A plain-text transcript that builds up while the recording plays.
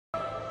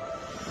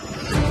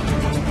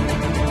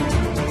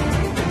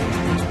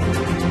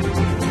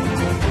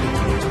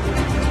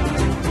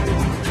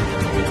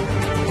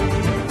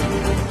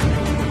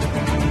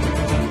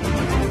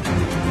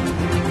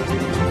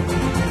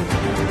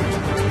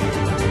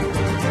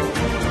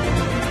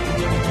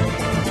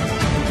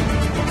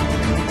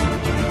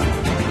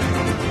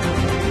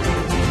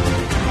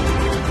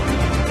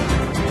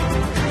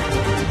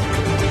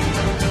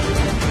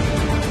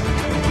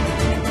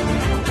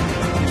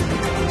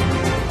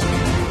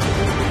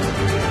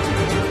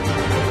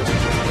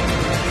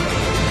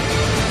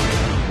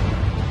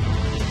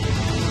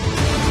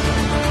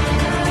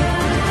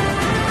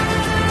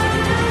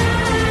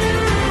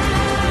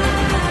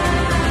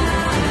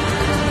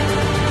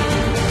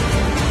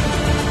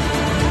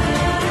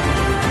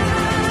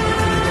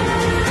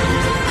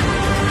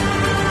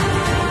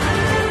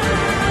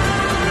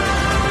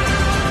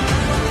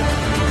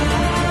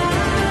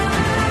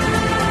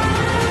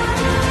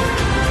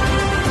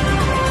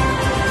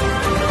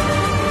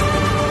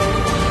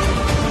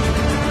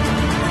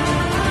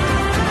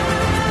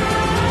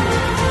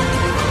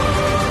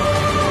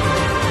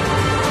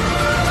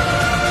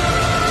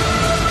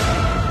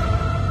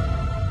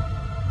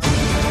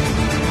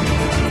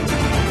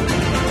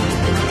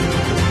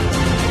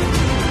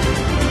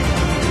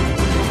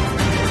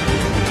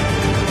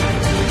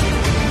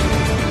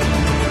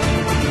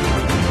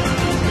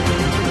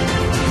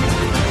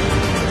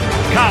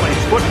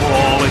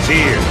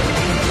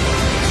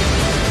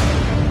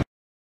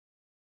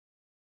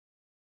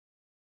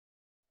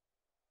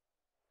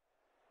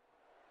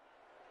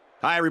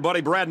Hi, everybody.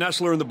 Brad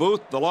Nessler in the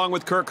booth, along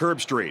with Kirk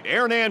Herbstreit.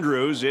 Aaron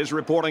Andrews is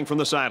reporting from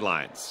the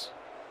sidelines.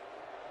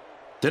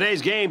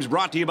 Today's game's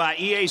brought to you by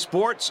EA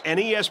Sports and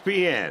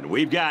ESPN.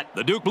 We've got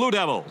the Duke Blue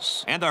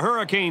Devils and the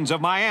Hurricanes of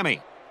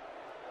Miami.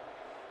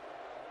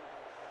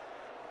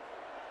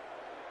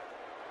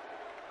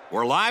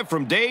 We're live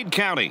from Dade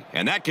County,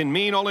 and that can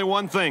mean only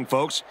one thing,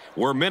 folks.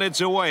 We're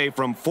minutes away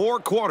from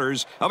 4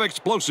 quarters of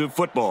explosive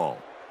football.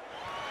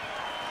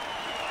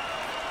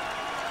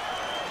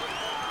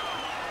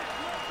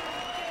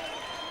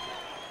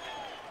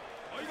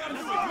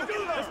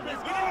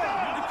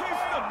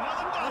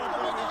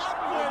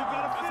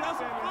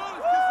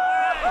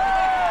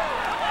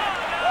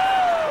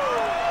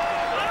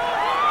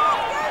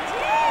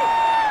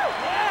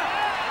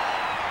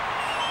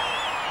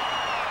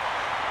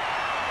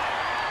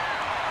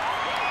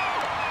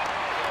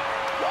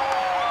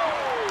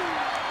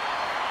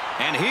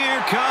 And here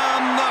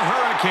come the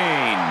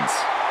Hurricanes.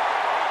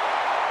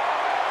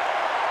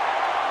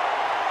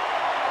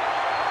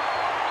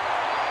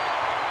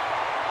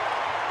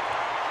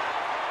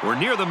 We're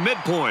near the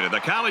midpoint of the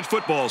college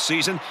football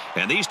season,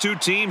 and these two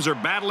teams are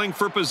battling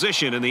for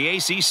position in the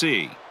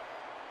ACC.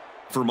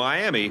 For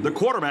Miami, the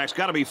quarterback's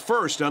got to be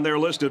first on their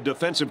list of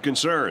defensive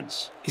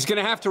concerns. He's going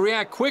to have to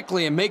react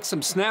quickly and make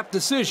some snap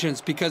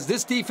decisions because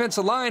this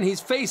defensive line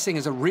he's facing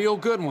is a real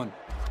good one.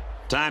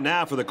 Time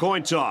now for the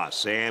coin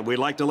toss, and we'd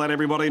like to let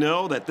everybody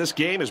know that this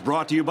game is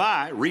brought to you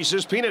by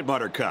Reese's Peanut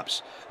Butter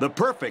Cups, the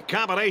perfect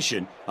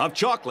combination of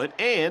chocolate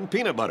and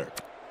peanut butter.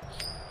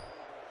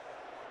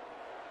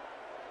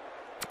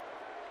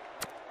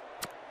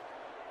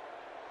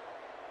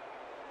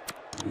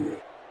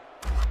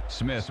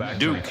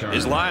 Duke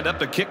is lined up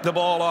to kick the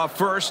ball off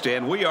first,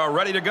 and we are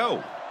ready to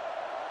go.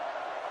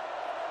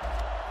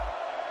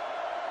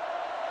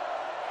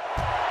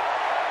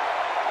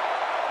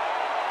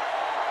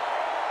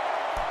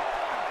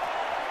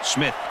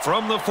 Smith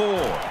from the 4.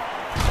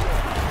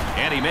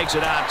 And he makes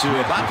it out to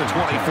about the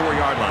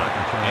 24-yard line.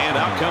 And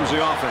out comes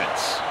the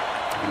offense.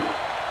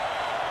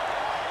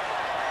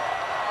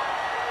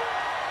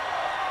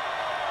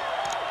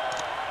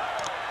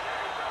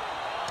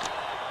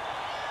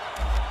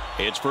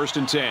 It's 1st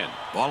and 10.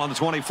 Ball on the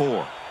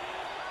 24.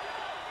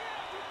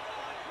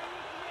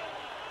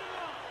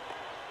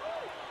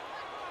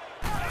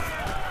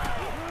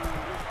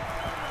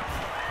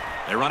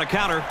 They run a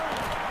counter.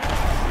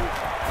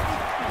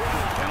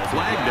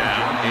 Flag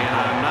down, and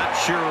I'm not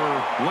sure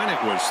when it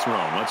was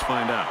thrown. Let's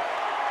find out.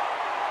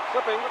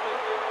 Flipping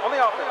on the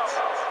offense.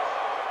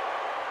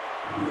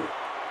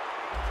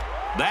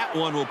 That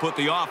one will put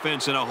the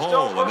offense in a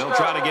hole, and they'll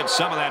try to get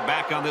some of that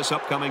back on this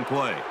upcoming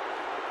play.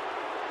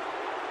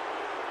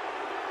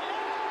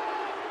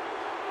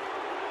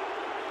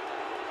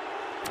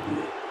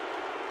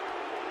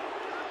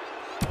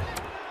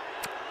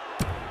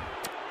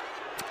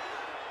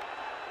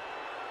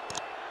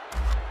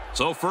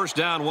 So 1st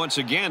down once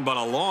again, but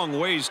a long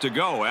ways to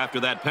go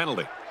after that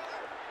penalty.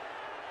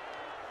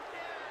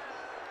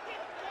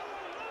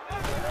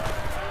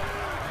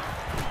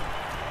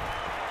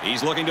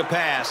 He's looking to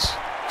pass.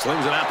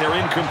 Slings it out there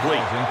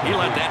incomplete. He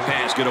let that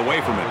pass get away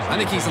from him. I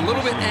think he's a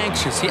little bit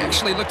anxious. He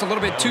actually looked a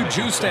little bit too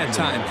juiced that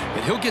time,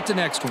 but he'll get the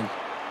next one.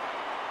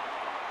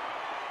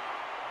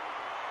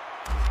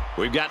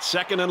 We've got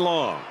 2nd and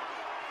long.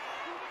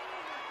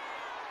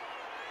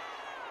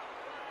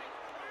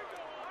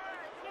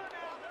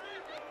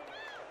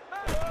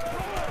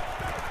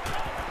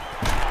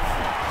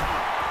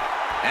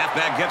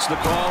 Halfback gets the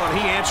call, and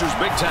he answers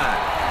big time.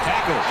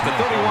 Tackle at the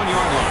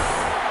 31-yard line.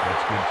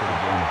 That's good for the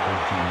gain of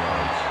 13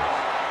 yards.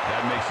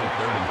 That makes it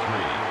 3rd and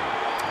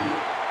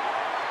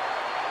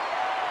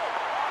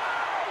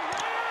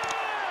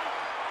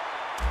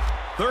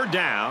 3. 3rd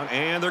down,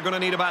 and they're going to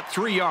need about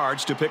 3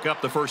 yards to pick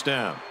up the 1st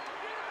down.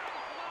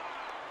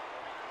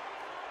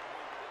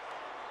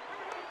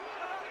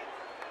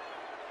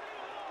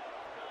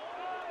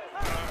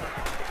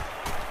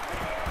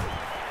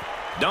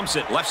 Dumps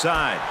it left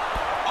side.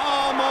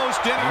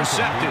 Almost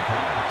intercepted.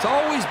 It's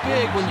always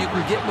big when you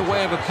can get in the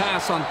way of a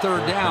pass on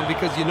 3rd down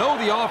because you know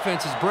the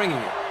offense is bringing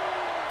it.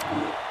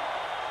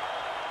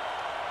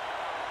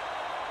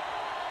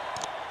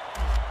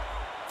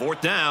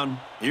 Fourth down.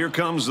 Here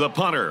comes the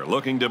punter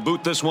looking to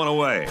boot this one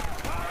away.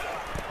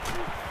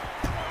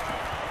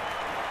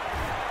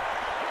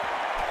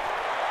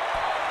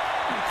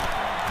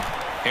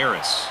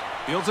 Harris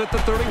fields at the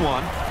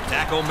 31.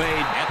 Tackle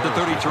made at the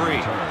 33.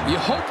 You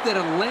hope that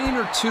a lane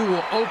or two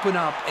will open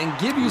up and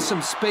give you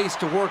some space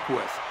to work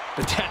with.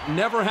 But that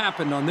never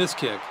happened on this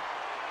kick.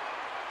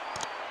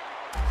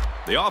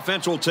 The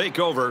offense will take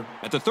over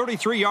at the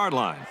 33-yard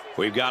line.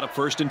 We've got a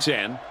 1st and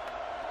 10.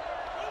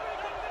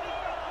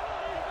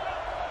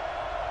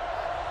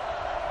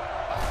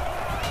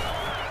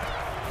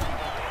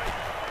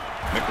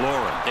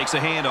 McLaurin takes a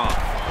handoff.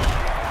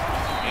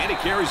 And he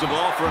carries the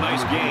ball for a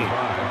nice gain.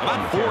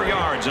 About 4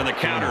 yards on the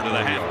counter to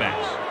the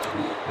halfbacks.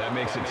 That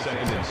makes it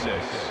 2nd and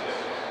 6.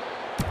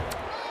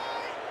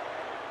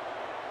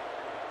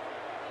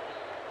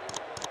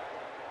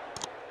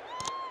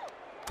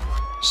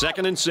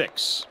 2nd and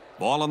 6.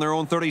 Ball on their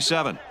own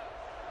 37.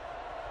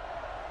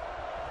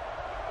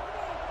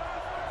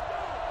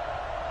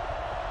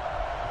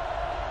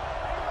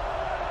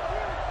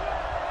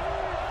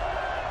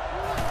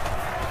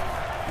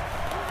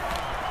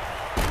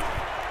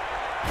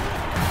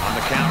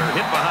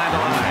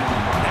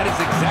 That is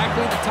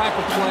exactly the type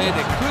of play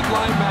that good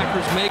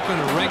linebackers make on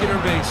a regular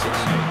basis.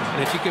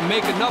 And if you can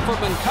make enough of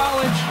them in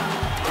college,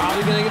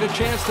 probably going to get a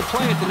chance to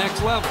play at the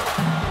next level.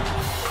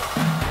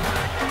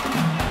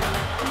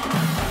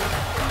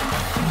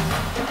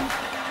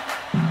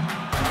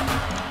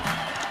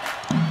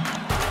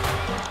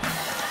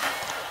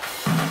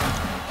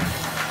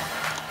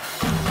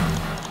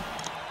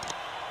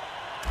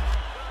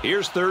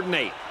 Here's 3rd and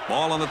 8.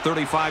 Ball on the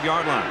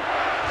 35-yard line.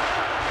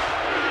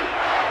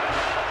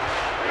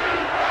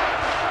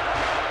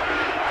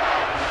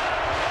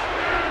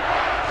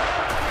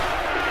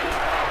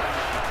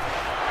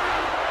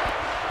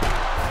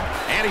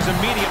 And he's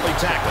immediately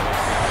tackled.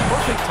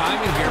 Perfect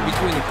timing here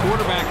between the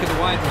quarterback and the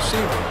wide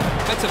receiver.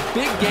 That's a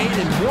big gain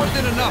and more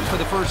than enough for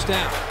the first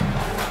down.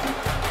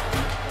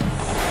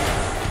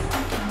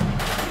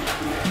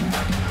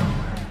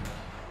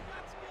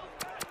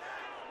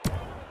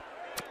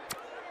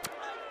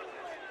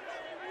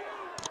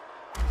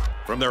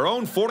 From their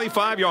own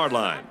 45-yard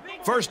line.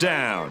 First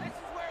down.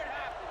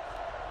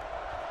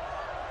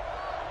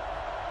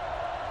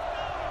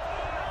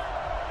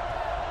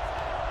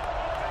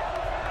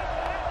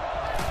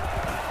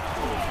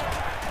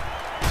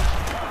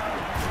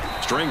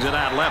 Strings it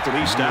out left, and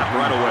he stopped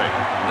right away.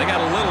 They got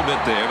a little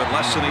bit there, but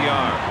less than a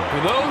yard.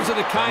 Well, those are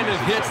the kind of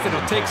hits that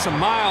will take some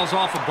miles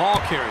off a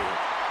ball carrier.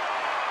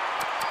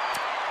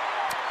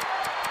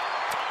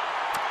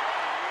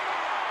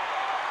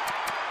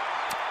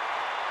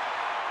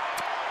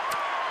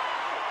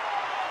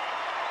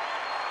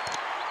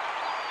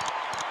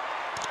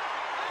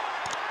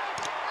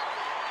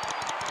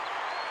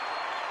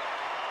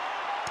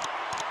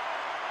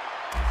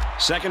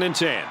 Second and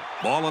 10.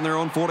 Ball on their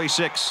own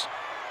 46.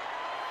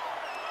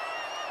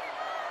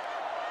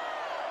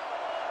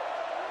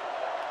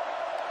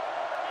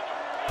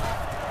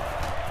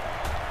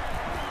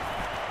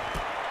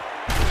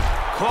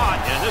 Caught,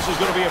 and this is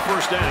going to be a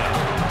first down.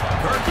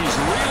 Kirk, he's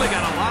really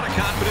got a lot of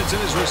confidence in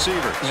his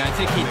receivers. Yeah, I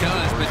think he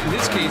does, but in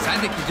this case, I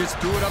think he just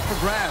threw it up for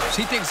grabs.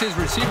 He thinks his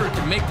receiver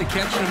can make the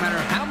catch no matter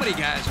how many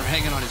guys are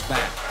hanging on his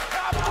back.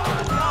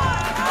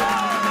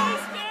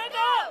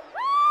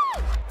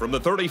 From the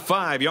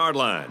 35-yard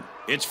line,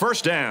 it's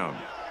first down.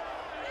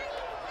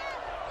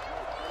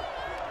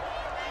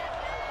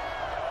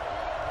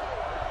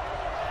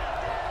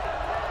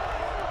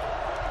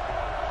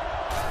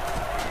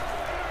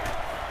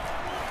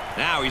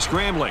 Now he's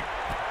scrambling.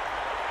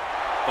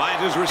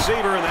 Finds his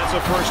receiver, and that's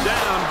a first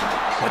down.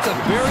 That's a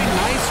very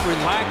nice,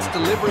 relaxed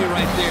delivery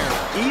right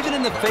there. Even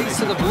in the face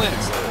of the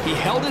blitz, he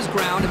held his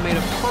ground and made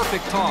a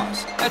perfect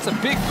toss. That's a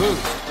big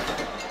boost.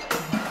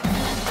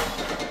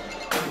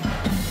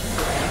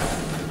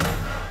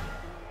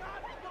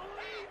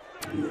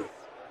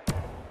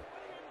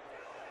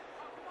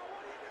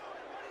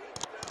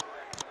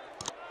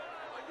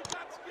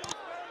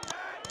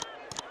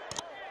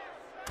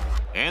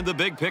 And the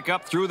big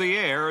pickup through the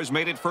air has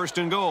made it first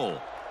and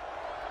goal.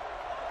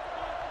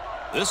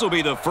 This will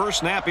be the first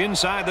snap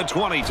inside the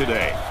 20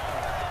 today.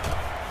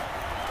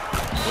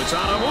 It's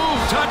on a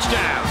move.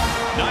 Touchdown.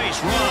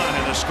 Nice run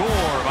and a score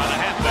by the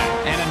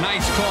halfback. And a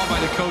nice call by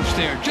the coach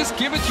there. Just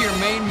give it to your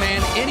main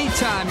man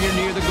anytime you're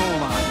near the goal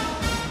line.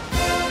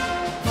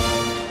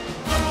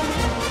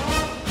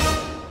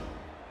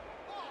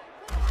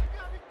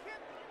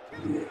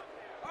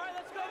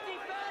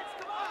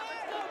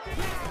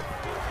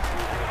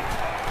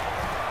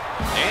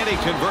 And he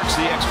converts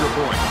the extra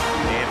point.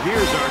 And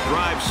here's our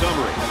drive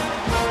summary.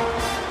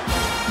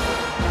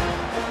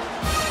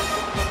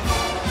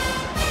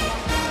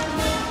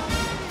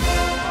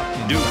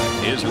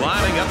 Duke is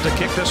lining up to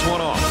kick this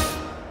one off.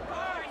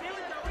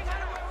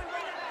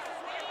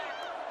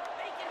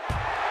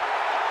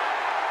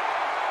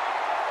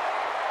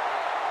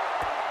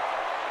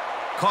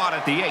 Caught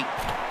at the 8.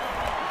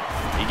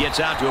 He gets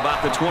out to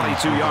about the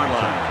 22-yard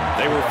line.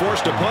 They were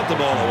forced to punt the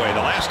ball away the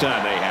last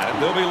time they had it.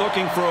 They'll be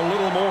looking for a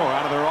little more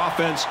out of their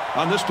offense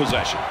on this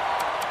possession.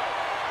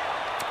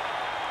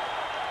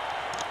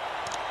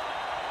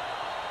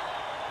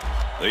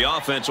 The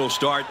offense will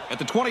start at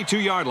the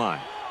 22-yard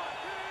line.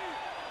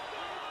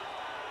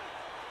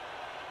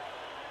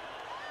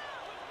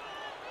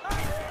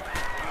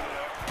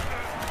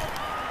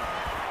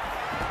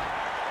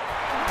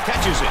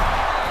 Catches it.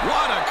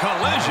 What a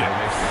collision.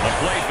 The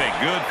play fake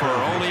good for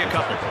only a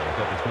couple.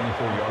 At the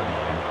 24-yard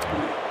line.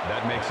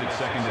 That makes it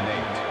second and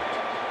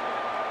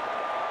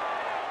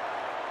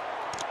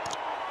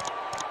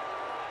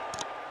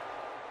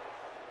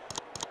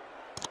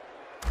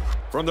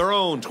 8. From their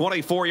own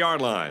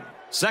 24-yard line.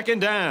 Second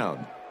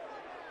down.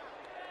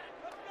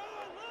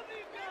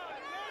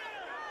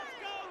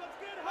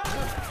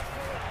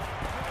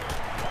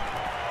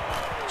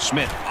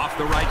 Smith off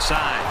the right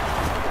side.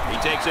 He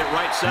takes it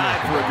right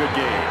side for a good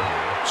gain.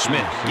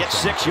 Smith gets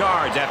 6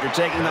 yards after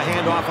taking the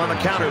handoff on the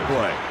counter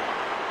play.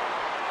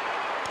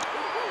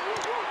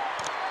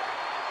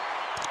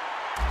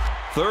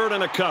 3rd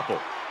and a couple.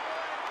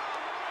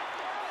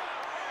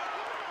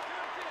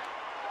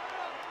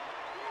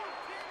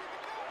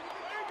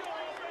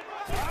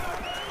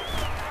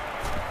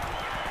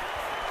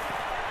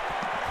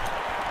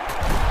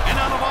 And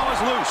now the ball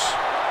is loose.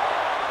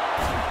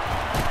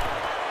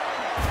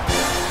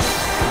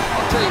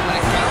 I'll tell you, when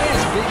a guy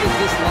as big as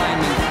this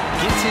lineman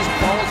gets his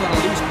balls on a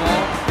loose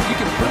ball, you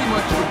can pretty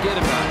much forget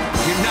about it.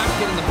 You're not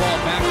getting the ball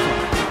back from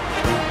him.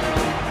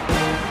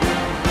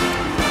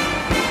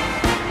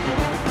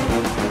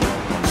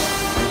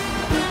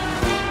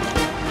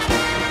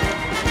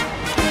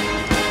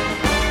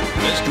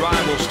 This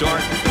drive will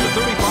start at the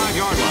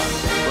 35-yard line.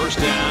 1st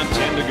down,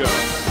 10 to go.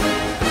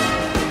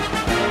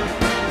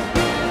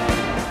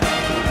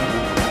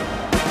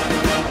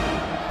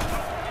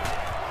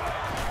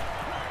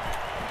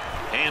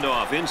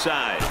 Handoff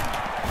inside.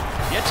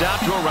 Gets out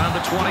to around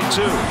the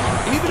 22.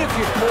 Even if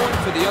you're pulling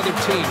for the other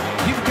team,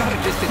 you've got to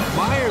just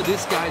admire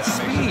this guy's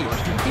speed.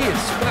 He is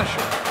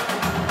special.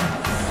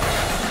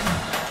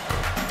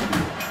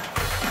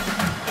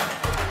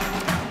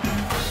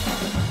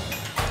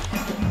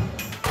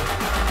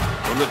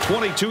 From the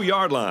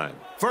 22-yard line.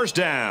 1st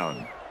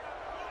down.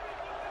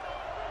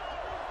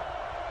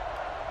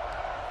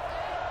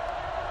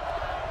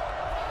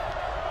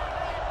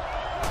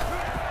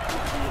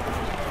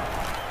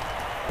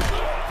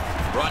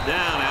 Brought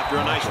down after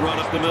a nice run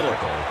up the middle.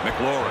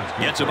 McLaurin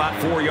gets about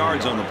 4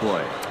 yards on the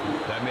play.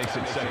 That makes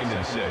it 2nd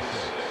and 6.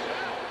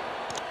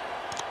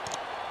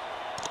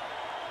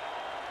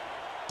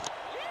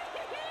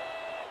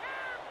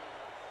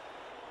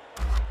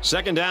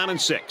 Second down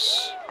and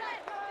 6.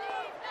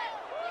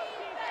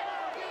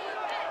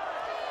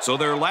 So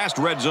their last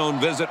red zone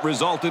visit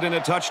resulted in a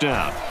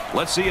touchdown.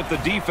 Let's see if the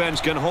defense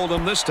can hold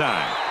him this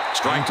time.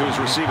 Strike to his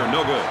receiver,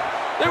 no good.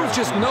 There was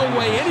just no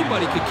way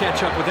anybody could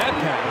catch up with that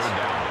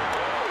pass.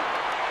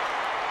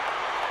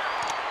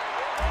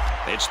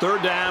 It's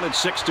 3rd down and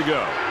 6 to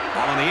go.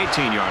 Ball on the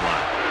 18-yard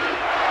line.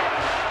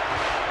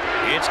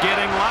 It's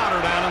getting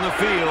louder down in the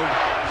field.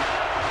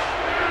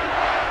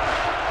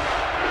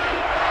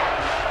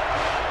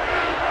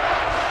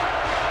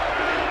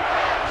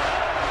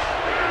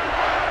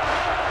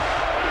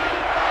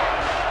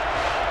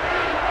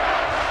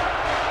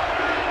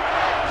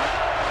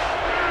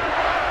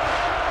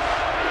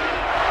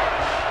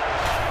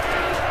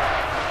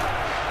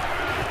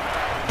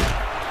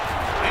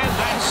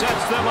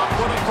 Sets them up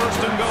with a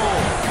 1st and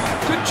goal.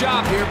 Good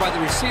job here by the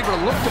receiver.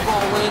 Look the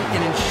ball in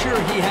and ensure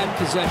he had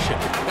possession.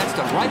 That's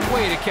the right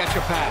way to catch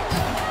a pass.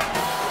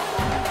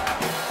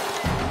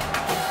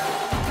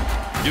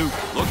 Duke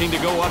looking to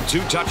go up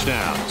 2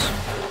 touchdowns.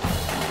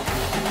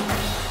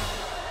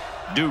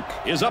 Duke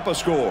is up a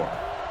score.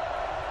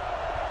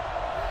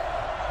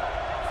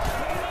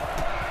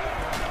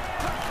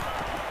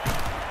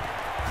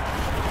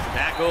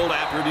 Tackled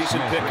after a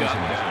decent pickup.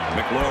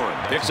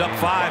 McLaurin picks up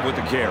 5 with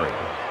the carry.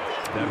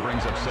 That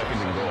brings up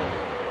 2nd and goal.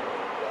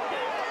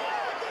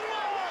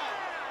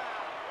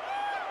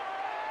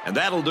 And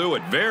that'll do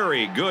it.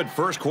 Very good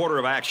first quarter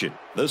of action.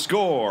 The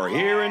score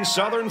here in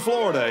Southern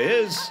Florida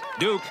is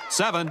Duke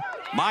 7,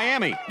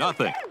 Miami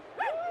nothing.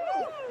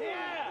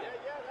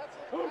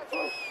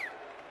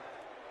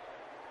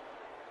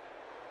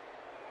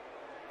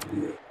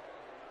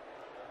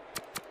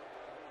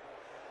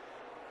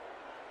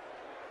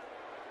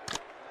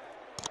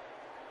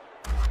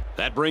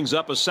 That brings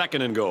up a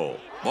 2nd and goal.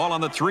 Ball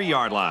on the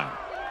 3-yard line.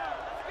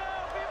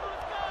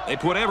 They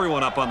put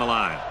everyone up on the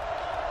line.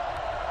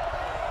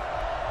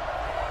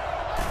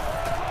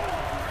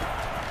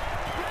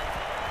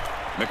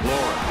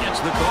 McLaurin gets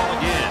the call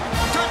again.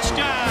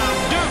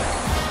 Touchdown, Duke!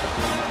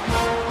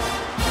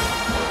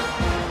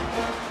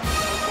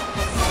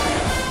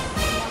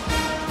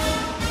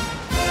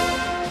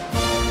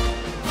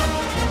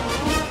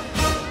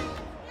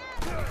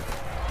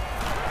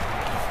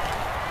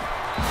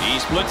 He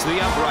splits the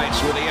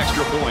uprights with the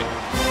extra point.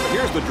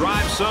 Here's the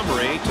drive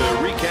summary to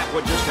recap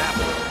what just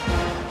happened.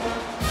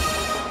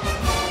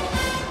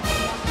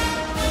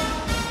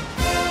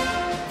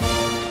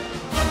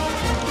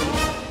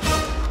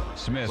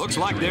 Smith Looks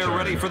like they're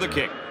ready for the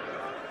kick.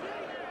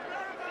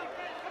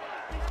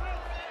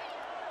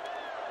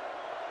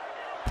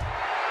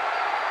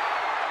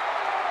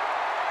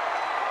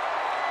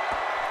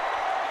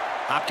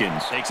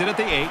 Hopkins takes it at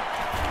the 8.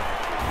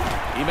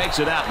 He makes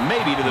it out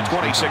maybe to the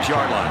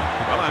 26-yard line.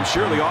 Well, I'm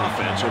sure the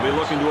offense will be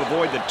looking to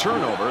avoid the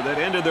turnover that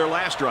ended their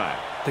last drive.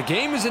 The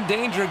game is in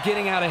danger of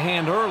getting out of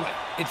hand early.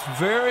 It's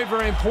very,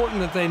 very important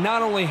that they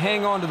not only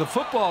hang on to the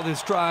football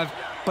this drive,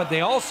 but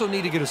they also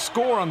need to get a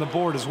score on the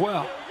board as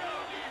well.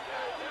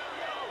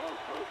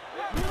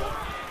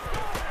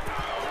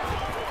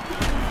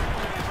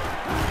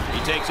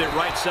 He takes it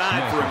right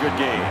side for a good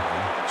gain.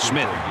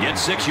 Smith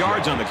gets 6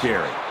 yards on the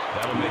carry.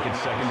 That'll make it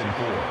 2nd and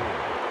 4.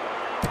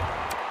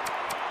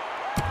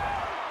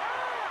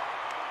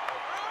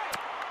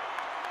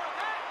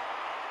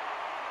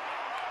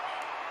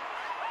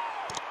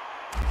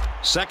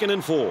 Second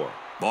and 4.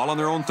 Ball on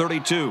their own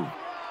 32.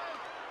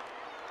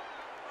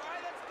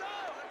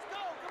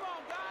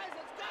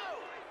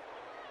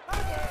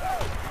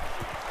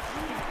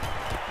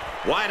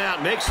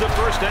 Wideout makes the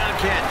first down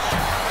catch.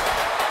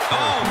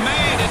 Oh,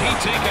 man, did he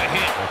take a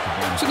hit.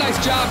 It's a nice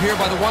job here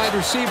by the wide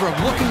receiver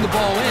of looking the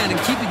ball in and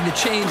keeping the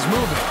chains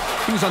moving.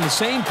 He was on the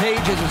same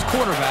page as his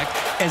quarterback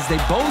as they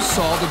both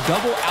saw the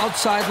double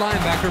outside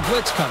linebacker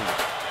blitz coming.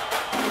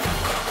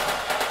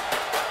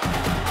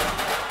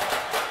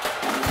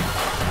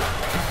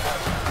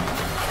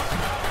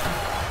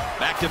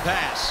 Back to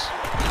pass.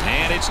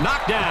 And it's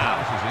knocked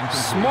down.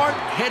 Smart,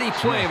 heady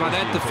play by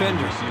that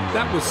defender.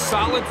 That was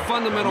solid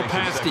fundamental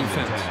pass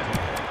defense.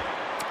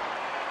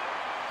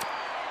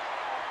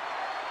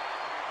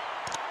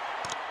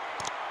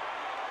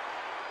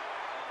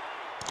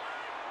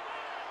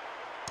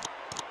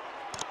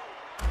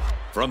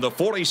 From the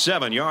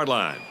 47-yard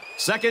line,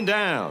 second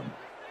down.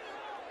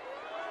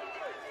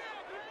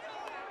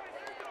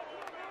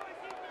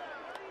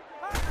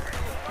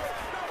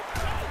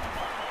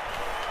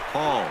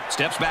 Hall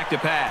steps back to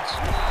pass.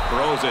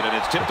 Throws it, and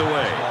it's tipped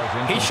away.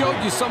 He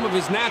showed you some of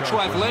his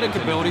natural athletic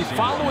ability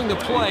following the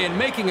play and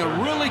making a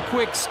really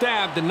quick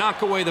stab to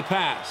knock away the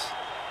pass.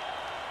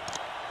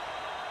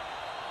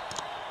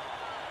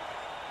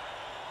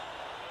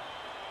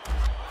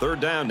 Third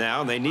down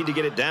now, and they need to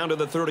get it down to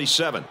the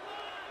 37.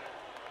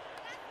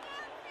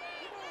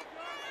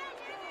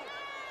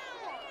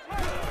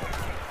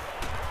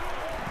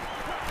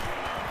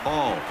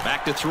 Hall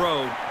back to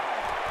throw.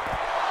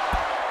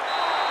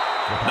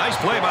 Nice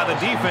play by the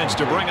defense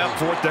to bring up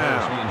fourth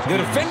down. The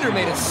defender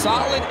made a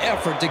solid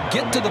effort to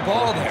get to the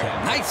ball there.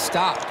 Nice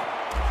stop.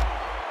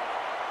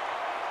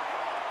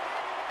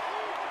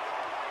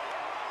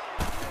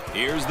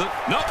 Here's the...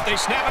 Nope, they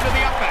snap it to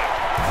the up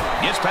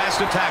back. Gets past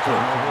the tackler.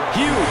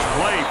 Huge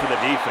play for the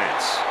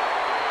defense.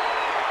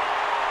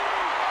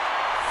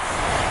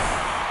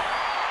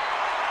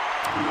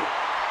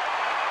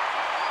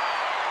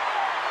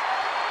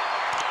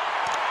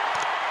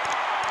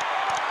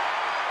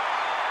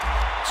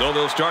 So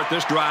they'll start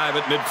this drive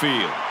at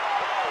midfield.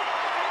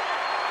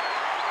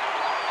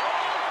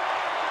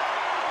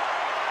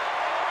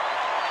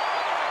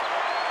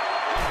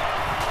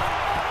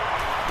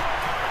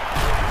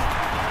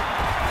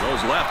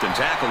 Goes left and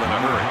tackled in a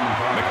hurry.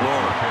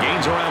 McLaurin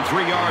gains around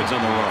 3 yards on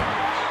the run.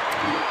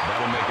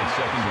 That'll make it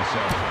 2nd and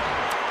 7.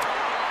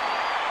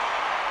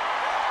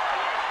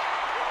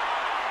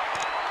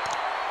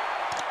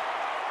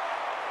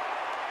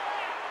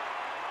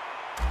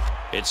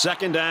 It's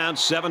second down,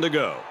 7 to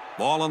go.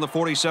 Ball on the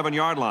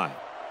 47-yard line.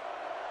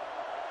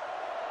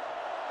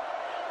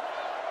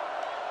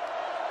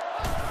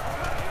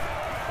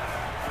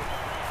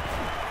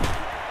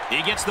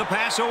 He gets the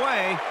pass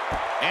away,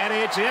 and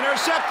it's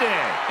intercepted.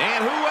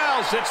 And who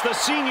else? It's the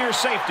senior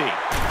safety. A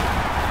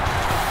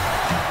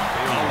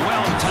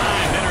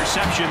well-timed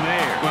interception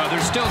there. Well,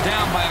 they're still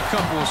down by a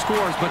couple of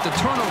scores, but the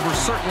turnover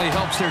certainly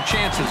helps their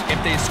chances.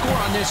 If they score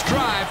on this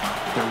drive,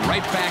 they're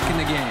right back in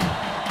the game.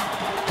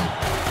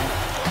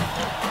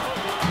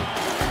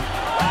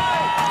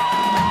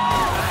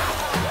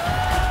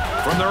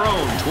 From their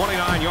own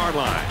 29-yard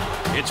line,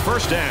 it's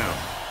first down.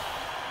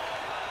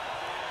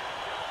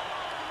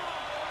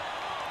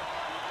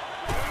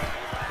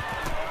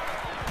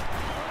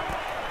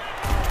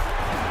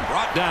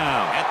 Brought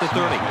down at the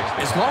 30.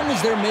 As long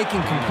as they're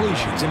making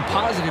completions and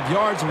positive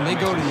yards when they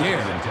go to the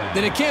air,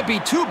 then it can't be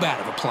too bad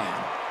of a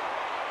plan.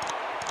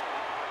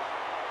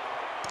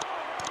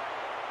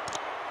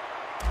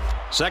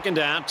 Second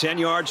down, 10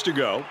 yards to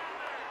go.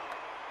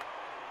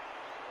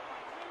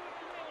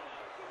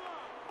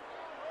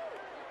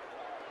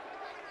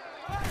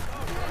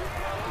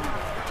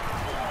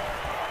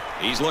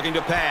 He's looking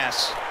to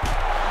pass.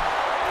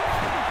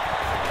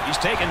 He's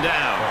taken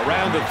down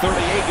around the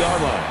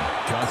 38-yard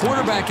line.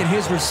 Quarterback and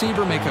his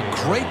receiver make a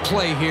great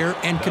play here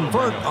and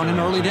convert on an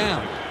early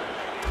down.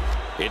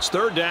 It's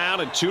third down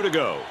and 2 to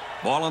go.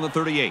 Ball on the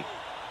 38.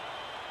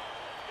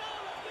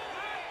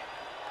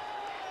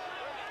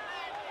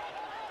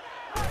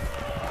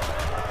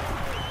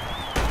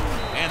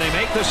 And they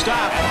make the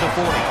stop at the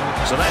 40.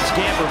 So that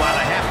scamper by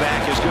the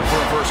halfback is good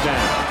for a first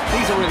down.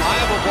 He's a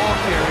reliable ball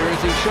carrier,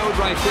 as he showed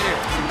right there.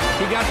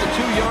 He got the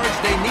 2 yards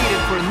they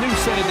needed for a new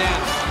set of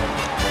downs.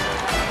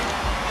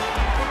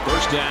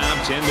 First down,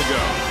 10 to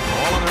go.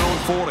 Ball on their own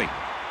 40.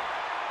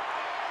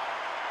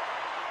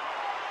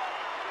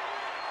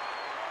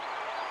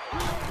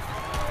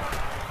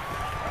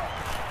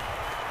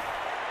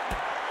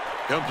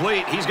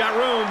 Complete. He's got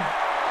room.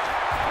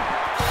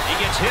 He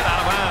gets hit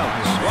out of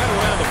bounds right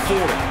around the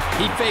 40.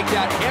 He faked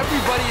out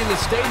everybody in the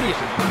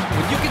stadium.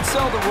 When you can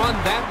sell the run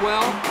that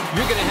well,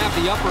 you're going to have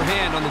the upper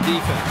hand on the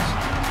defense.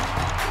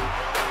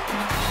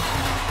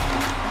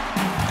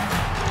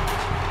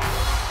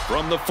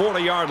 From the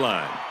 40-yard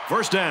line,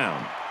 first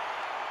down.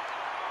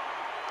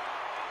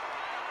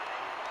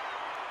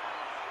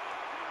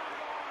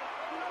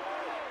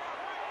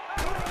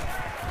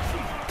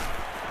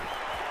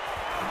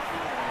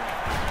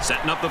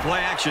 Setting up the play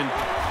action.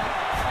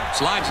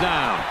 Slides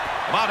down.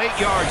 About 8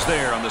 yards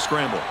there on the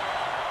scramble.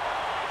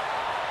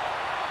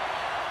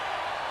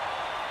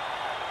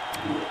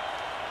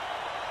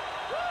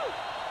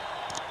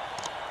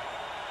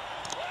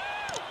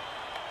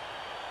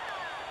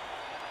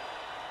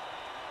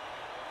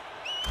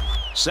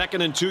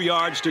 2nd and 2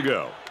 yards to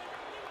go.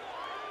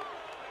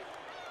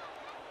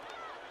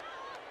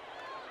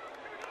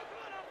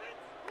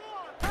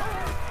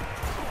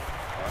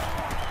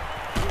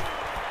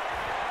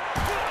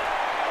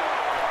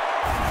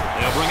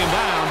 They'll bring him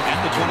down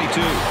at the 22.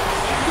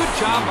 Good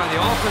job by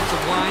the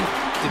offensive line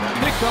to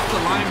pick up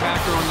the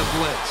linebacker on the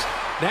blitz.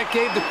 That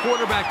gave the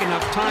quarterback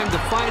enough time to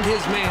find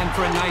his man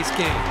for a nice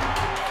gain.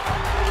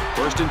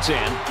 1st and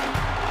 10.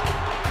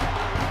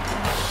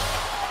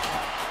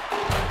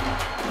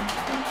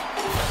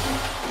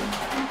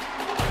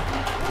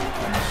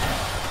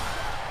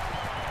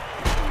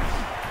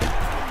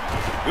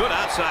 Good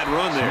outside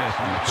run there.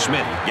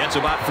 Smith gets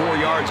about 4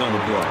 yards on the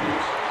play.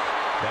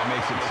 That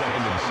makes it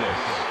 2nd and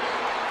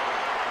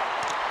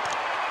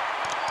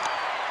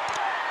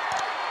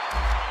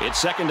 6.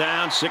 It's 2nd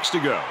down, 6 to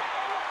go.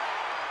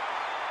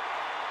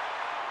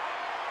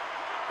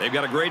 They've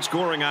got a great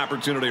scoring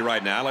opportunity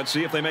right now. Let's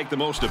see if they make the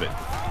most of it.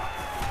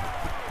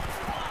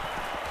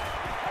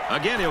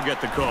 Again, he'll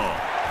get the call.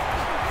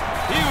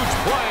 Huge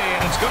play,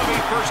 and it's going to be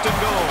 1st and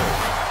goal.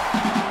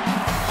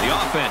 The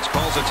offense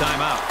calls a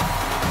timeout.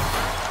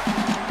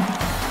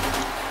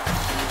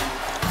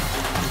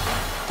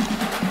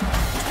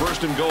 It's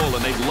 1st and goal,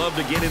 and they'd love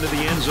to get into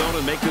the end zone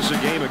and make this a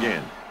game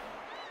again.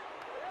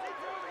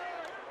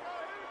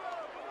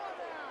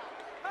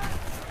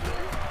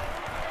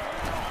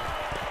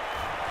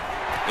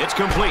 It's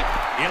complete.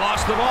 He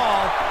lost the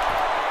ball.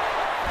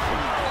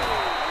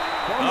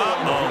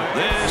 Uh-oh,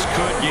 this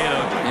could get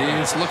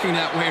ugly. It's looking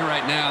that way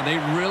right now. They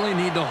really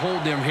need to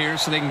hold them here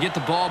so they can get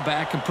the ball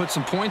back and put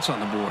some points on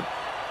the board.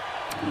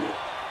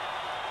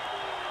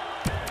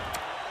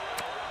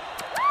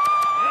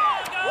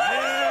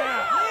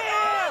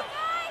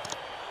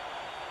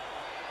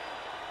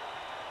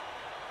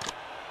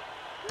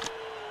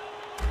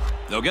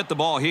 They'll get the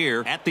ball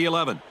here at the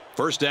 11.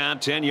 1st down,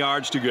 10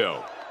 yards to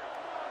go.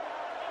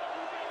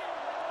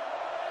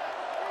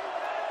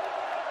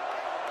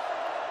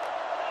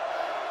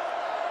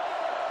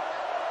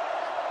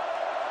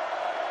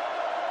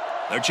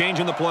 They're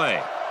changing the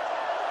play.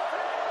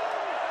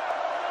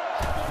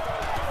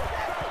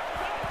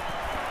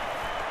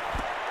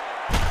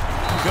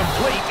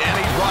 Complete, and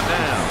he's brought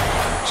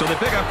down. So they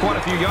pick up quite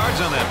a few yards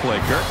on that play,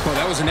 Kirk. Well,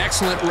 that was an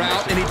excellent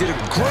route, and he did a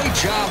great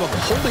job of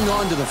holding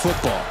on to the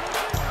football.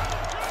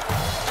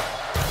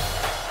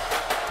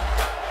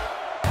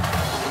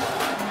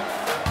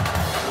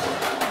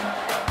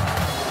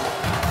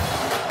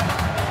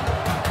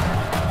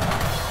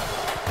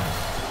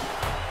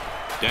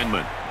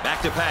 Denman,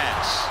 back to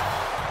pass.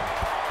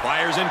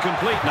 Fires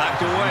incomplete,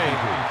 knocked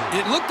away.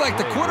 It looked like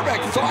the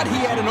quarterback thought he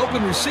had an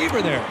open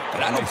receiver there,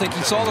 but I don't think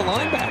he saw the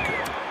linebacker.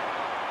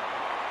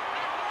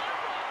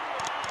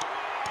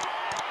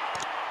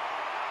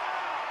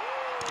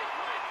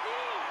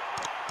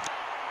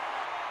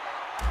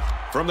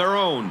 From their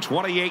own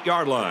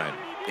 28-yard line,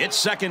 it's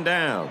 2nd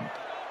down.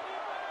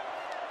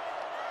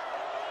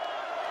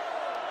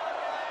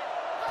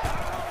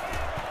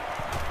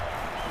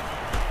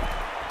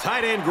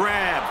 Tight end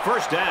grab,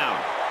 1st down.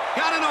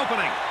 Got an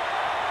opening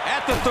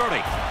at the 30.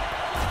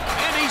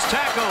 And he's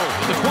tackled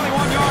at the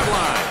 21-yard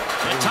line.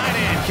 The tight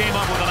end came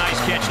up with a nice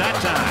catch that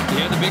time.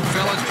 Yeah, the big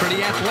fella's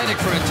pretty athletic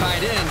for a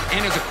tight end.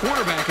 And as a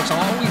quarterback, it's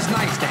always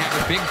nice to have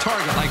a big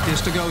target like this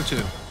to go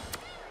to.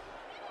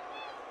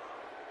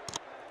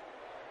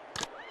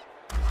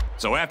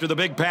 So after the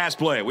big pass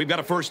play, we've got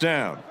a 1st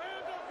down.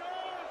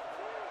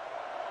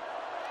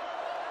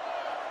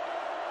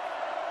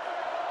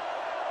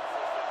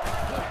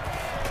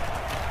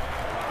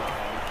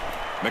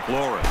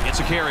 McLaurin gets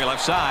a carry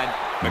left side.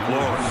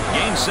 McLaurin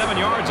gains 7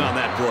 yards on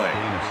that play.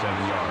 Gain of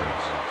 7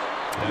 yards.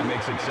 That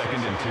makes it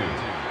 2nd and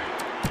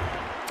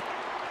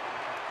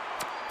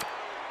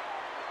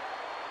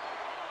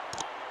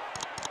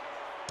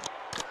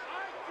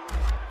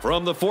 2.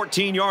 From the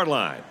 14-yard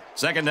line,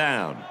 2nd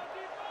down.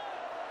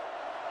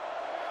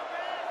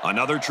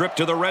 Another trip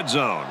to the red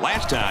zone.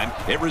 Last time,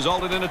 it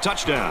resulted in a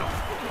touchdown.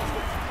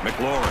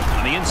 McLaurin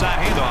on the inside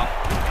handoff.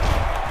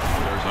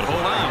 But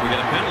hold on, we got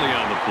a penalty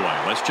on the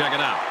play. Let's check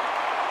it out.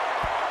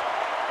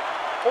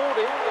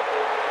 Holding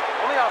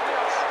on the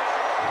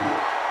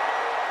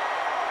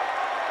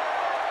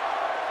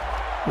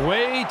offense.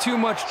 Way too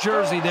much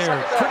jersey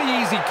there. Pretty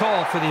easy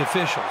call for the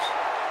officials.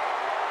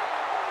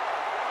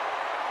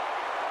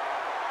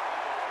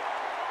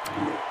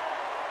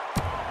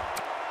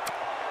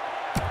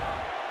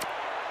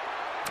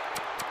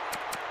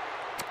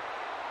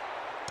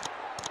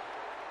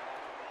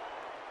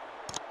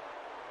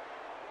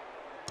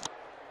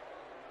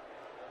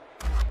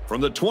 From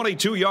the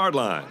 22-yard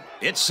line,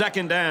 it's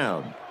 2nd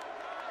down.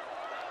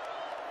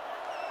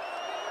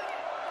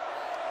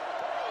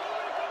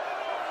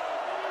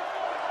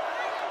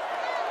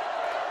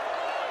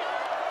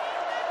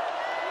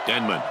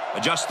 Denman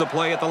adjusts the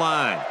play at the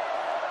line.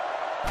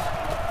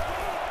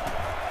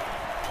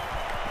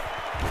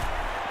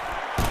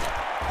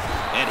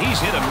 And he's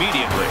hit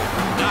immediately.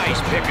 Nice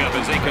pickup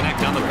as they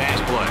connect on the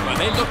pass play. Well,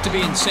 they look to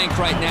be in sync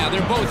right now.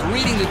 They're both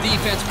reading the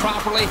defense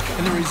properly,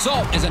 and the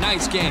result is a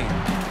nice game.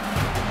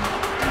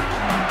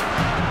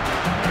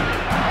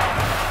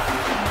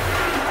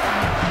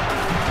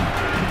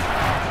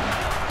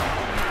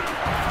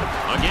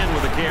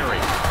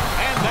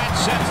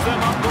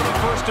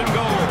 First and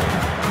goal.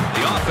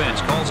 The offense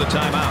calls a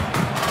timeout.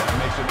 That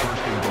makes it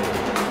first and goal.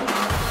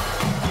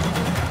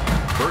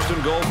 First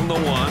and goal from the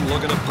 1,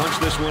 looking to punch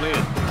this one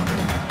in.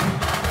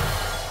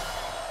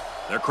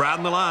 They're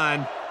crowding the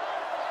line.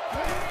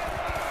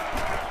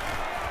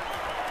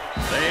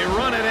 They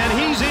run it, and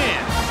he's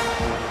in.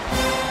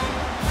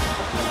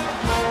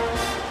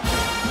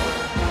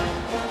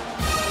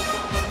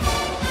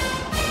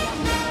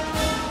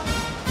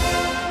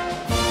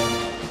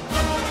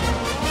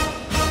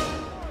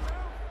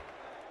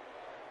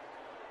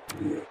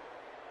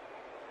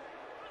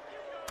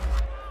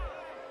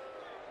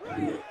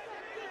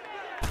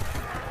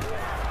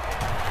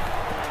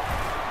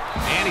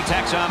 And he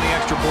tacks on the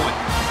extra point.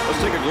 Let's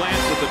take a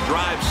glance at the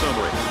drive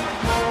summary.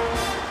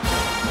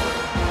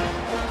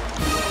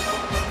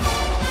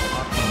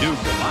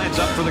 Duke lines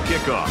up for the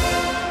kickoff.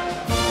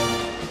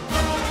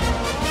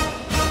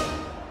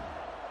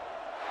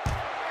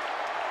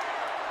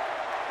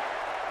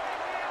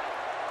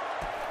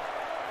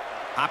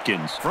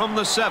 Hopkins from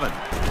the 7.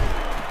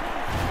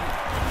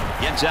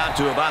 Gets out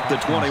to about the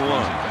 21.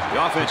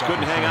 The offense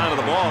couldn't hang on to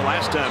the ball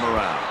last time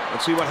around.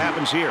 Let's see what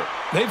happens here.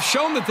 They've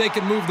shown that they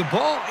can move the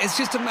ball. It's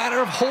just a matter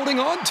of holding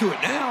on to it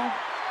now.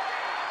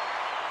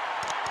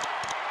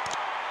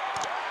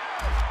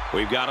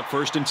 We've got a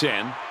first and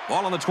 10.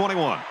 Ball on the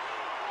 21.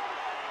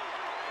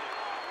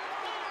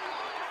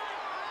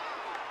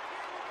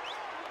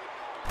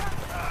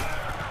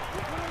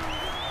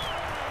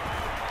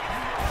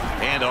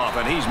 Handoff,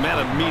 and he's met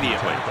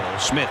immediately.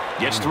 Smith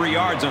gets 3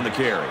 yards on the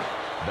carry.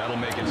 That'll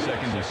make it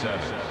 2nd and 7.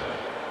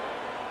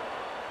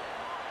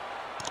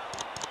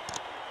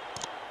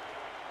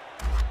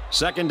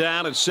 Second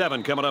down and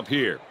 7 coming up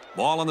here.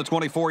 Ball on the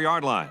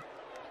 24-yard line.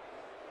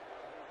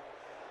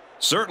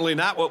 Certainly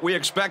not what we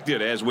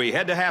expected as we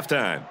head to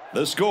halftime.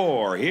 The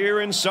score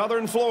here in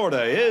Southern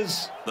Florida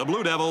is the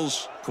Blue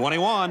Devils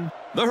 21,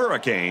 the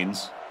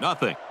Hurricanes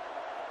nothing.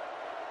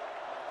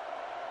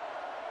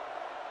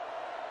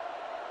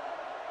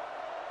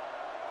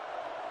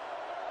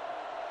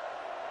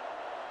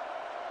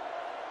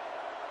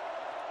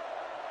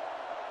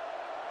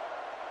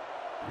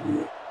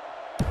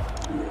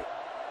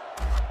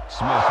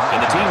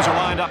 And the teams are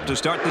lined up to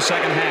start the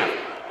second half.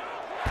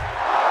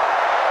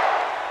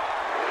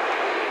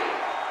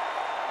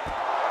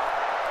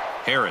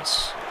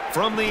 Harris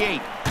from the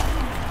 8.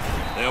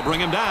 They'll bring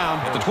him down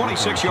at the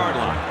 26-yard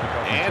line.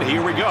 And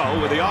here we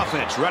go with the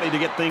offense ready to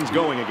get things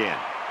going again.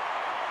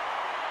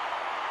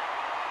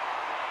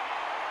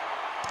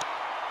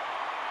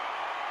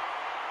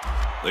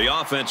 The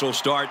offense will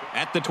start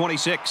at the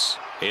 26.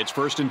 It's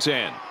first and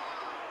 10.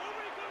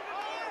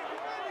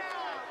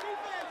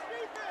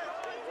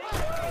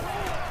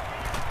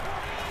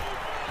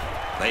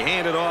 They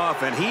hand it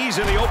off, and he's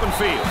in the open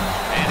field.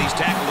 And he's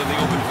tackled in the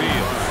open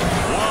field.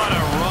 What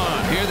a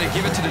run. Here they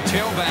give it to the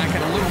tailback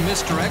and a little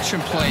misdirection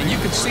play. You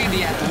can see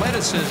the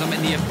athleticism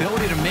and the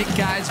ability to make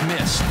guys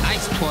miss.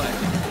 Nice play.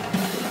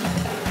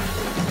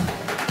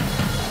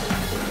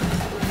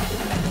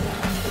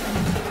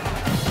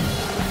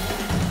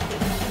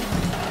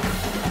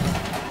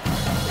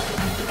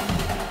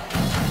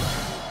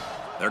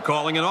 They're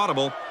calling an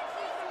audible.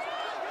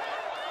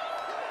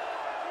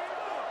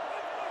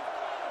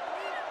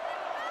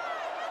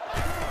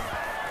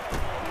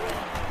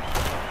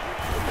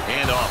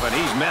 And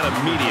he's met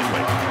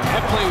immediately.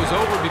 That play was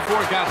over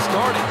before it got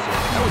started.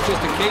 That was just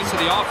a case of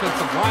the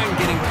offensive line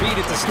getting beat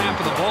at the snap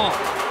of the ball.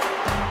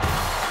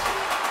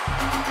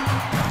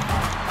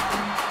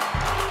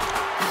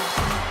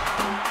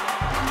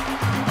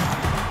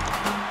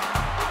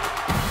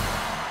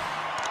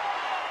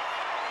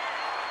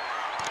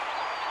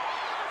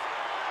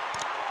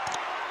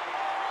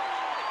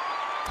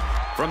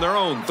 From their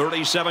own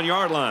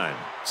 37-yard line.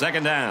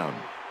 Second down.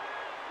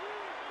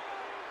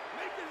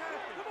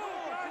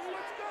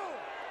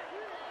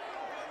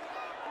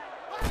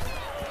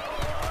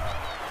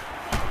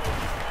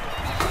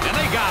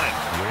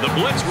 The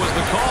blitz was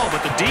the call,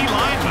 but the D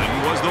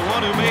lineman was the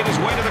one who made his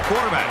way to the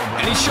quarterback.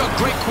 And he showed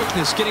great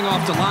quickness getting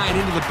off the line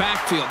into the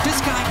backfield.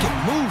 This guy can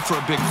move for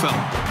a big fella.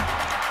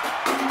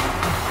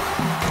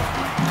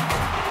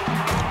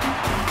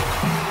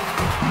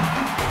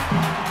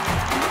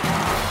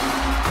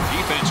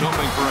 Defense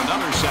hoping for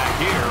another sack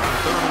here on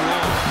 3rd and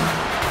long.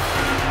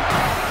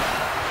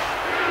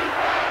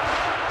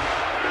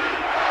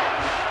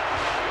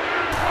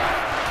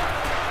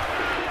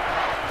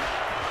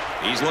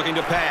 He's looking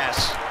to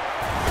pass.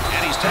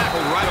 And he's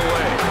tackled right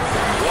away.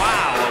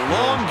 Wow, a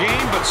long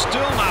game, but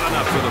still not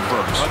enough for the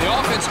first. Well, the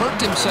offense hurt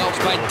themselves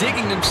by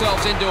digging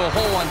themselves into a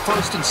hole on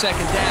 1st and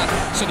 2nd down.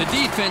 So the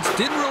defense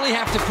didn't really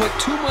have to put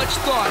too much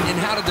thought in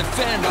how to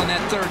defend on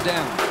that 3rd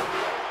down.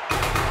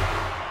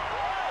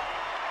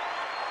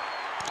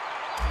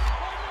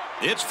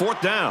 It's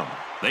 4th down.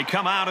 They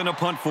come out in a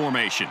punt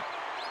formation.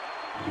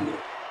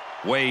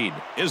 Wade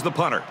is the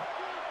punter.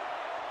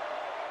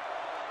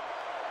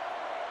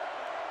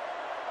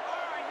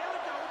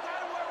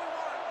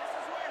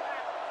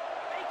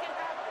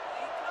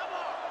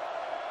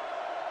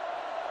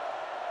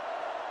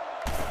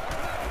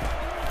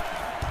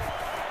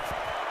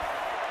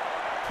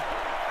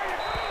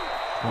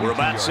 We're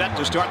about set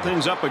to start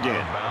things up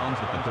again. Bounds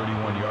at the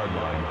 31-yard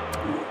line.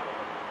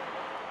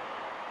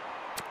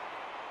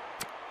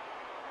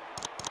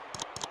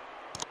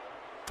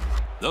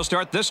 They'll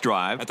start this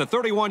drive at the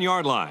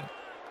 31-yard line.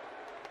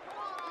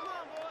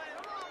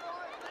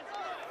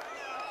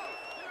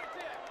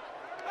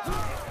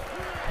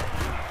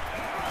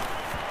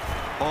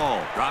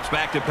 Ball drops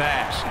back to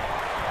pass.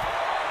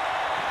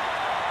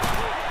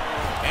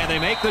 And they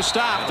make the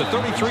stop at the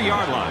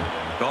 33-yard line.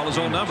 Call his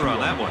own number on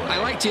that one. I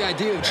like the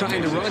idea of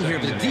trying to run here,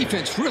 but the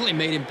defense really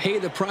made him pay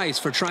the price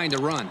for trying to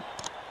run.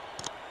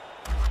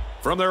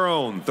 From their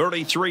own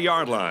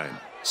 33-yard line,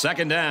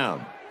 second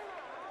down.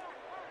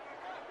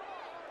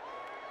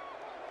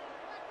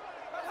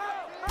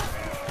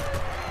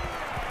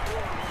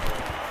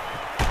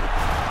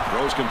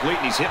 Throws complete,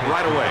 and he's hit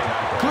right away.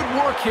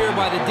 Good work here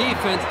by the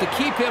defense to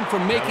keep him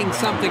from making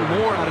something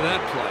more out of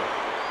that play.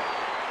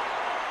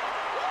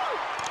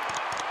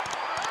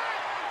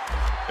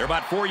 They're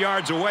about 4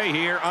 yards away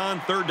here on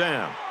third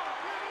down.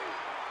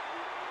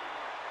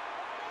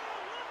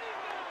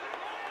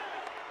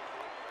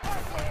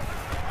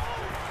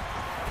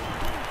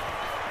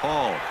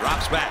 Hall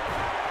drops back.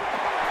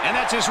 And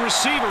that's his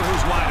receiver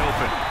who's wide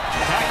open.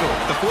 Tackle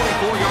at the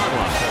 44-yard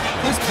line.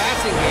 This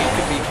passing game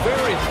can be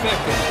very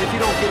effective if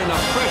you don't get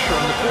enough pressure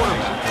on the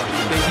quarterback.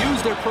 They use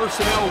their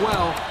personnel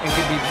well and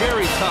can be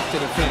very tough to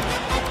defend.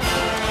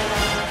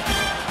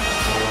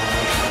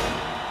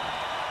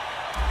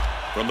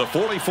 From the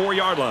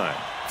 44-yard line,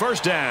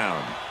 first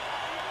down.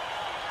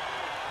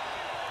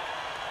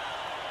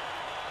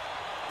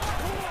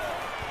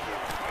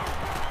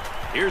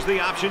 Here's the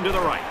option to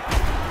the right.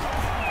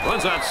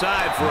 Runs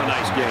outside for a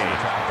nice gain.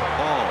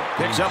 Ball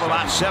picks up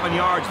about 7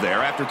 yards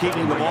there after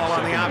keeping the ball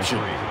on the option.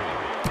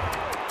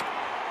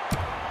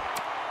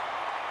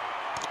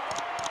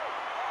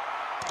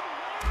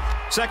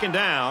 Second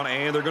down,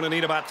 and they're going to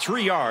need about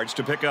 3 yards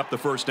to pick up the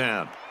first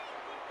down.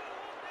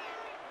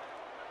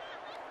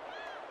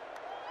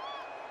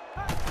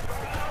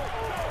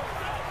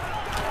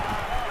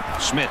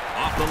 Smith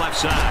off the left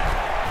side.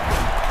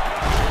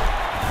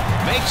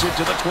 Makes it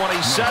to the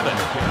 27.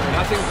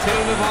 Nothing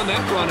tentative on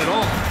that run at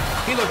all.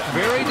 He looked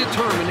very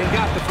determined and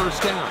got the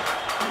first down.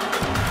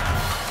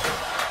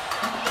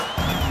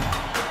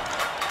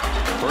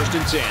 First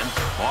and 10.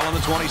 Ball on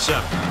the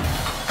 27.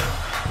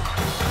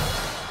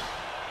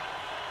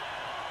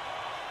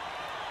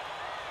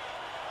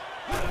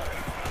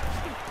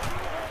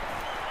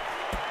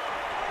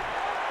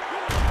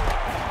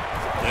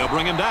 They'll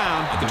bring him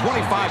down at the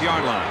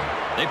 25-yard line.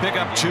 They pick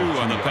up 2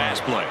 on the pass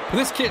play.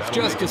 This kid's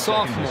just a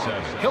sophomore.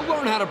 He'll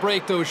learn how to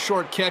break those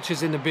short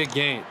catches into big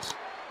gains.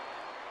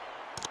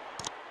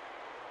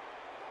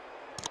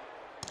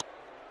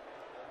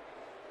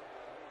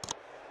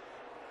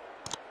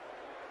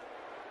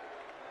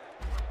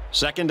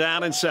 Second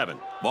down and 7.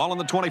 Ball on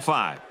the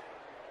 25.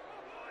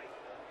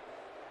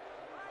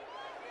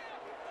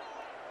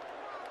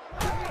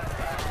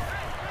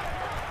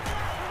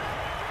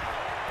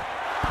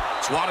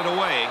 Swatted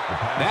away.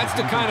 That's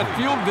the kind of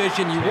field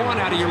vision you want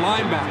out of your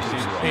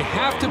linebackers. They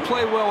have to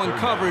play well in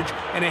coverage,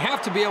 and they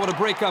have to be able to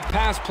break up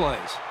pass plays.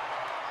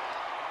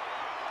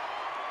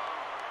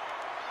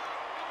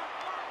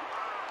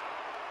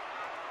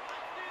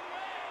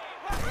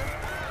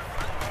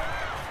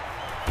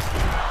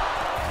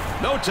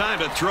 No time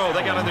to throw.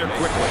 They got in there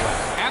quickly.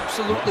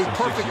 Absolutely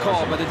perfect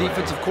call by the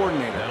defensive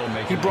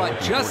coordinator. He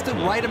brought just the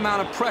right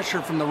amount of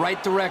pressure from the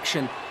right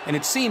direction, and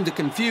it seemed to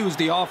confuse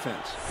the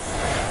offense.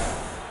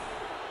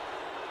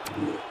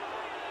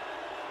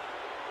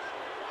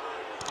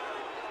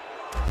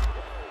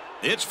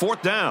 It's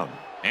fourth down,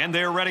 and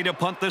they're ready to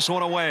punt this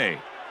one away.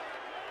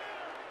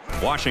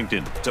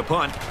 Washington to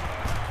punt.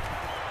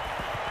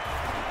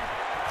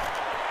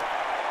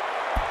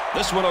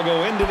 This one will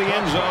go into the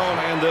end zone,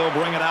 and they'll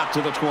bring it out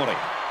to the 20.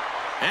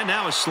 And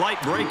now a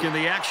slight break in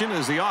the action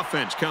as the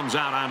offense comes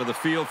out onto the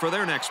field for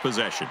their next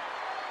possession.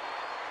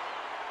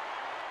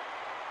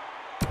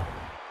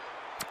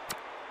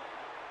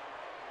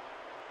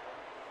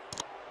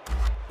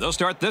 They'll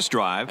start this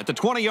drive at the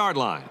 20-yard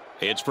line.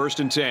 It's first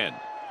and 10.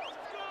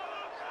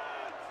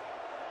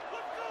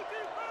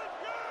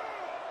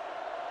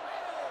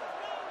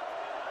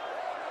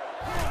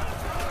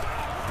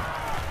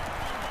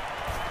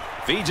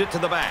 Feeds it to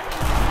the back.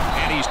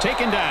 And he's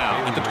taken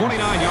down at the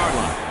 29-yard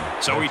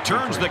line. So he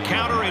turns the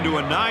counter into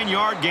a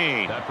 9-yard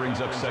gain. That brings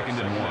up second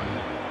and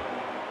 1.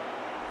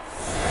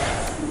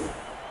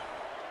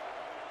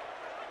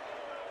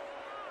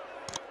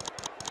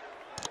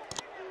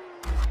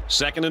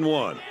 Second and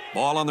 1.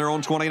 Ball on their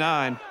own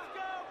 29.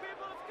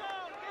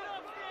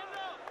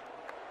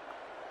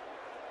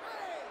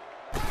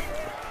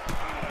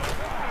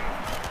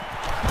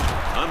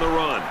 On the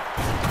run.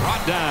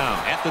 Brought down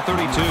at the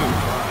 32.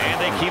 And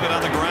they keep it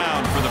on the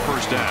ground for the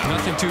first down.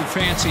 Nothing too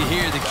fancy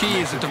here. The key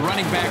is that the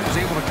running back was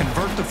able to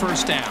convert the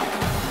first down.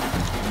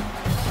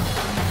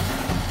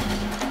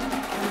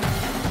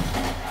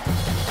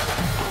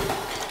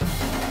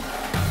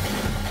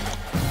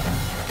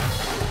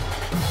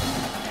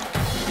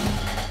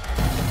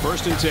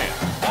 First and 10.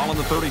 Ball on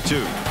the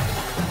 32.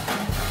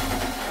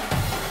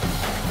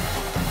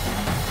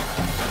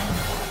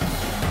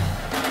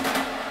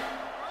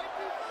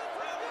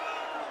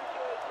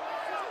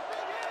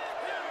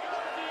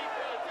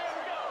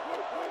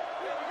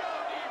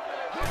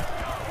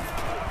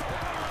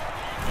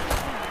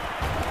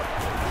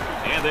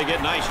 And they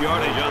get nice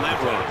yardage on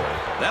that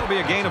run. That'll be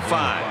a gain of 5.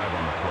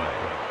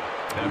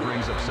 That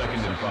brings up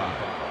 2nd and 5.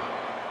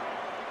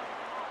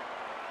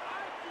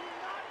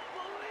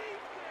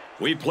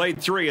 We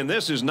played 3, and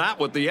this is not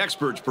what the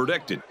experts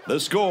predicted. The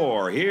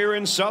score here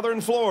in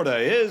Southern Florida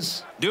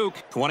is Duke,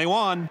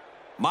 21.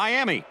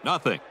 Miami,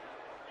 nothing.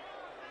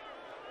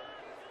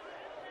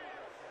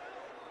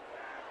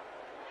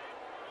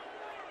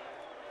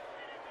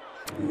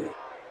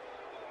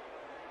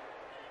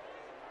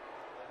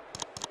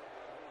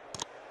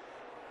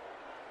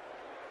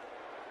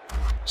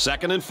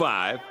 Second and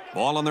 5.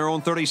 Ball on their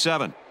own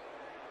 37.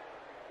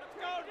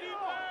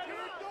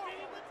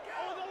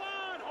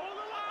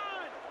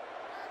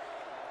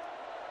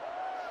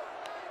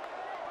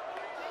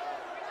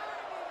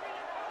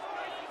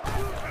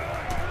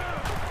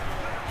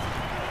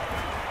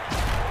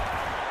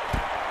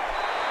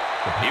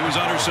 He was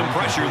under some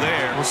pressure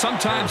there. Well,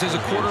 sometimes as a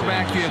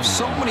quarterback, you have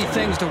so many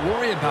things to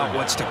worry about.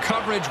 What's the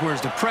coverage,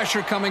 where's the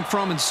pressure coming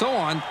from, and so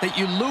on, that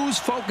you lose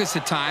focus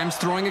at times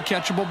throwing a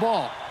catchable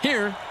ball.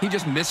 Here, he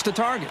just missed the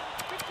target.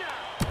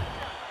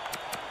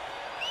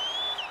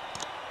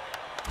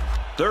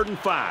 3rd and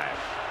 5.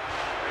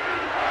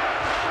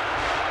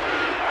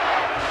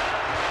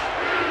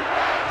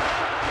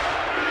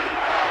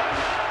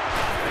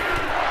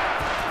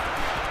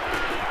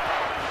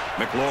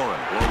 McLaurin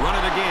will run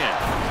it again.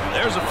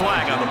 There's a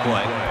flag on the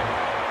play.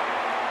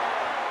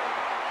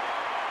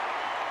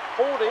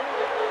 Holding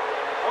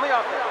on the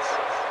offense.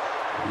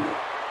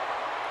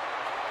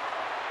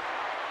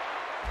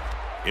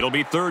 It'll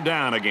be 3rd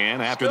down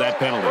again after that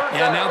penalty.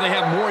 Yeah, now they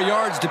have more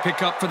yards to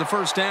pick up for the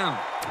first down.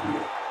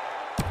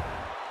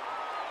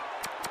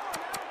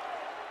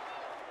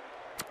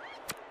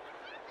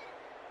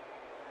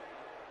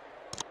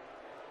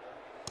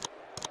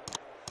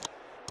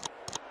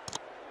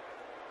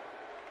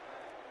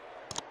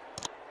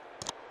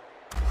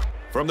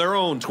 From their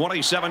own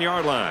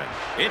 27-yard line,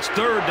 it's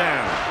 3rd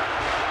down.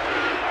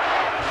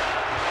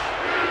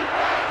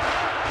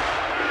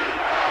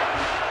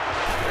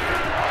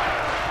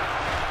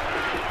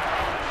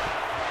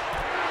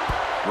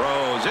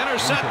 Rose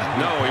intercepted.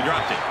 No, he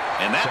dropped it.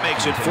 And that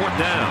makes it 4th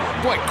down.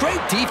 Boy,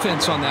 great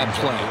defense on that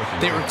play.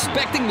 They were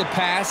expecting the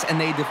pass, and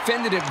they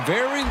defended it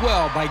very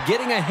well by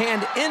getting a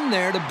hand in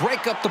there to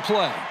break up the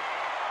play.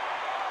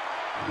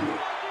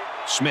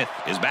 Smith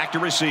is back to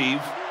receive.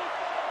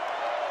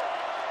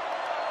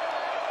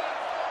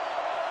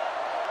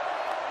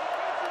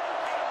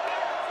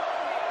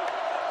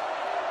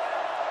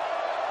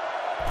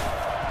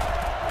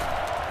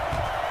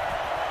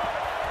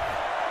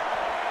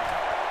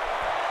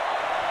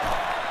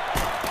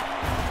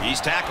 He's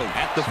tackled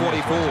at the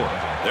 44.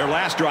 Their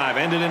last drive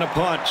ended in a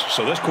punt,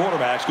 so this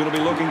quarterback's going to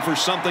be looking for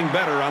something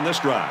better on this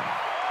drive.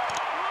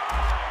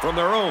 From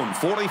their own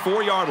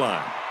 44-yard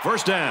line,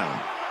 1st down.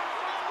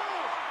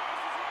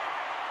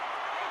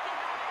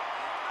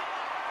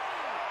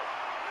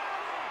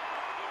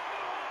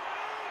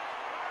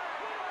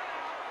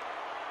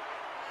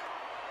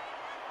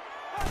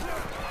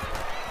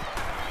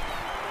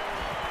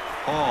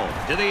 Hall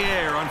to the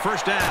air on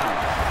 1st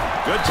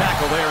down. Good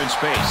tackle there in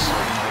space.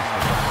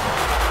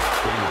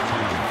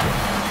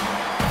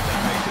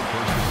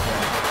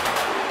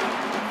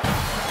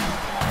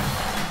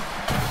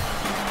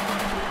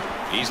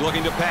 He's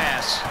looking to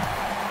pass.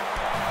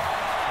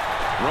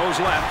 Rose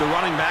left. The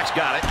running back's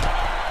got it.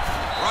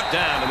 Brought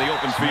down in the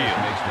open field.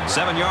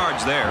 7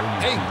 yards there.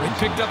 Hey, they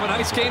picked up a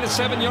nice gain of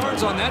 7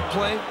 yards on that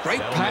play. Great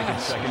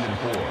pass. 2nd and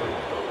 4.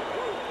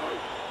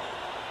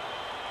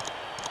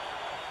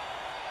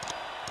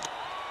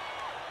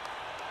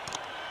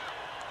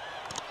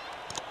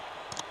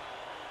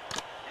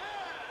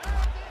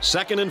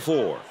 Second and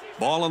 4.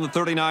 Ball on the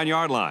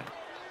 39-yard line.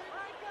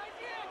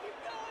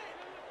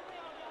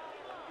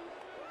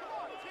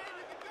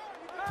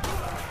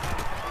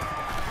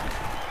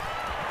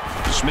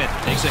 Smith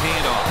takes a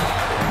handoff.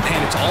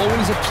 And it's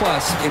always a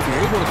plus if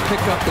you're able to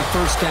pick up the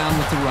 1st down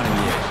with the running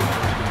game.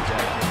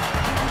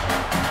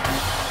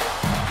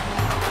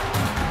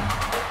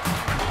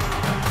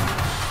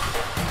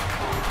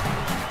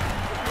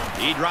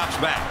 He drops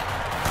back.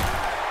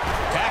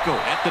 Tackle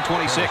at the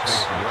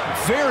 26.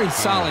 Very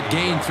solid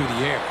gain through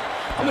the air.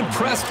 I'm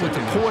impressed with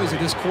the poise of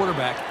this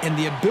quarterback and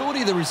the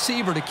ability of the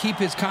receiver to keep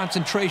his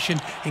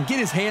concentration and get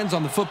his hands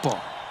on the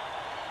football.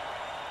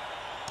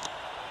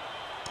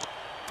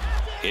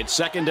 It's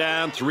 2nd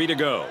down, 3 to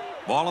go.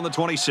 Ball on the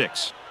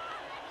 26.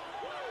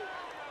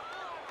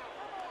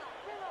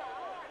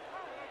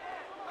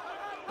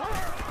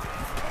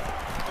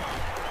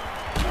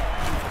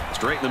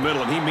 Straight in the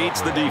middle, and he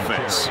meets the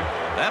defense.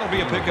 That'll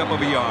be a pickup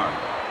of a yard.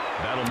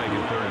 That'll make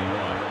it 3rd and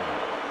 1.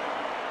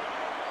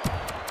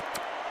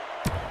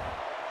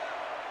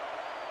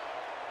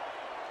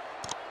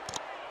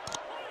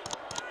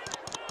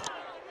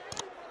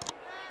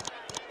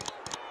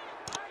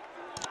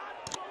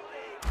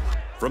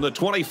 From the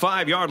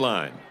 25-yard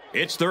line,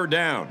 it's 3rd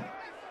down.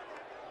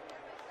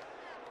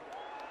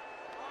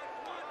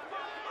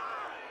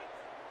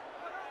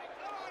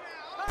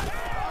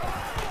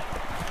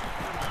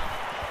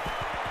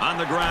 On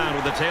the ground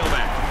with the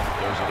tailback.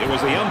 It was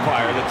the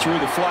umpire that threw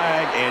the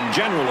flag, and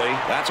generally,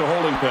 that's a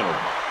holding penalty.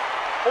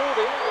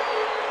 Holding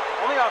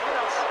on the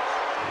offense.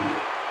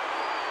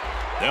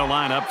 They'll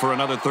line up for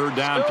another third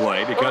down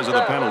play because of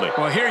the penalty.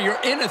 Well, here you're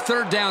in a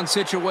third down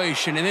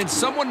situation, and then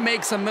someone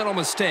makes a mental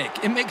mistake.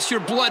 It makes your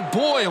blood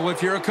boil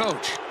if you're a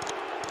coach.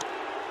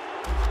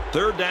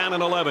 Third down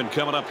and 11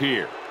 coming up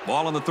here.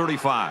 Ball on the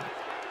 35.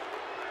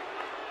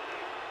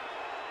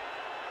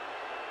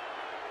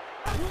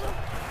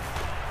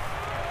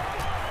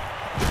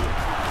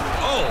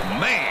 Oh,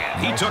 man,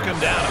 he took him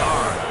down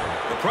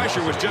hard. The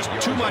pressure was just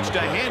too much to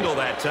handle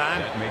that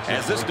time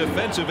as this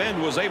defensive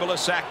end was able to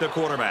sack the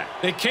quarterback.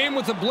 They came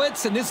with a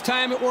blitz, and this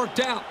time it worked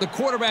out. The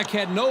quarterback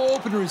had no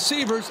open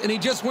receivers, and he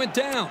just went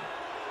down.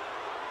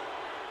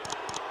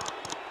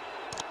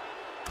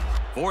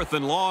 4th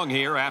and long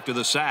here after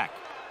the sack.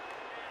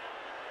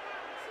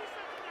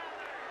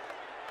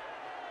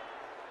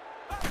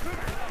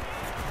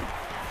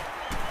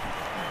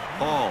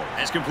 Hall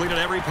has completed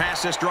every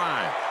pass this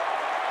drive.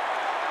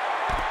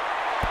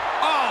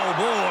 Oh,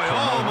 boy,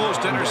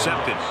 almost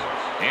intercepted.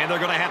 And they're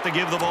going to have to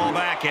give the ball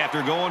back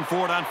after going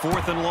for it on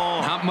 4th and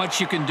long. Not much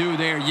you can do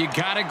there. You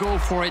got to go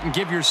for it and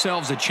give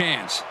yourselves a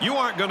chance. You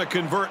aren't going to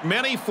convert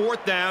many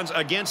 4th downs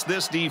against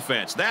this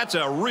defense. That's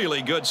a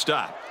really good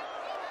stop.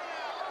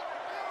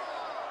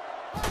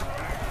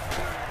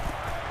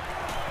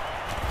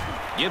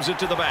 Gives it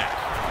to the back.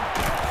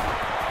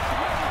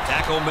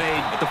 Tackle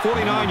made at the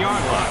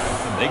 49-yard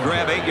line. They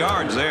grab 8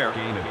 yards there.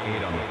 Gain of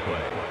 8 on the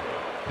play.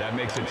 That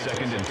makes it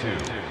 2nd and 2.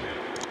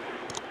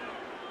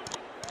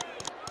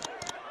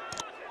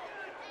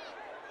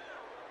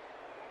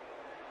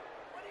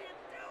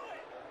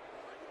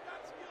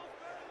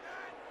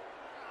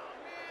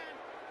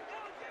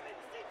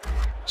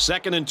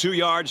 Second and 2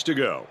 yards to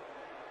go.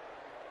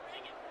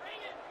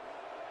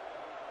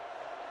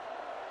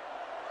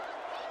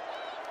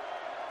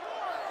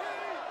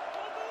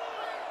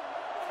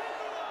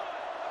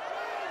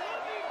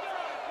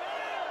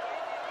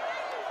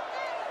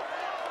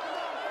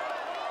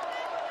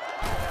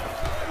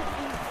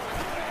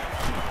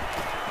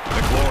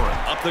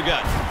 The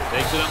gut.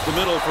 Takes it up the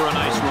middle for a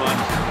nice run.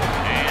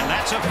 And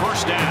that's a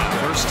first down.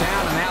 First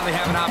down, and now they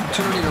have an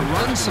opportunity to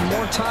run some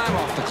more time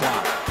off the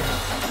clock.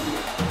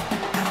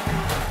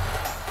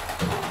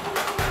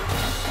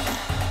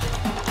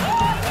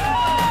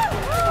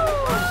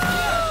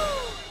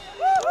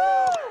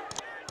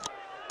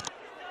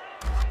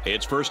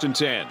 It's 1st and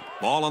 10.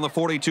 Ball on the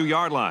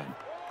 42-yard line.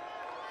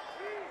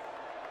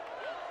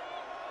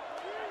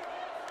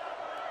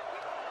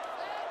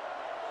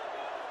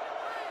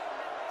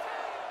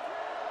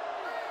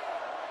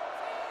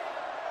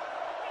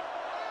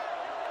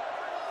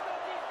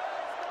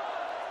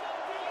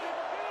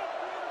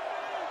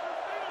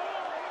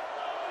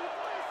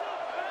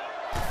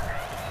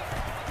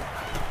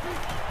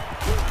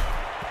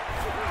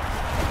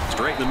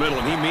 Straight in the middle,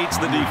 and he meets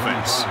the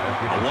defense.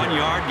 A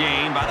 1-yard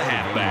gain by the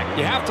halfback.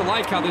 You have to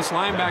like how this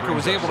linebacker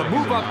was able to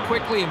move up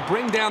quickly and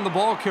bring down the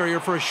ball carrier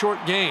for a short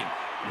gain.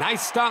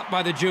 Nice stop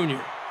by the junior.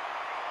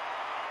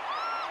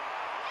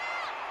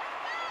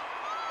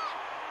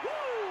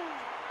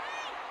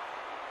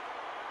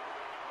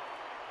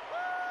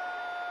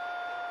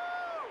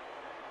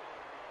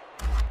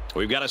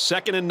 We've got a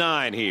 2nd and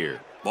 9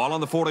 here. Ball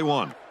on the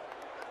 41.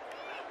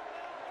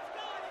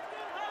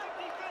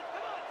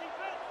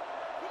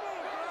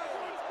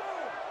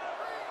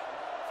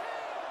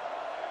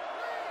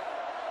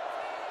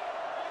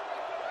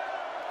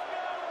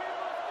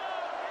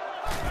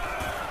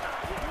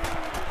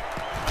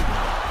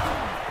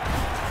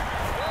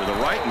 To the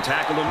right and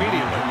tackled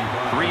immediately.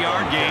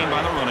 3-yard gain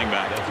by the running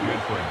back. That's good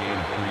for a gain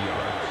of 3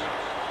 yards.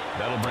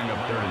 That'll bring up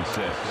 3rd and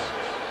 6.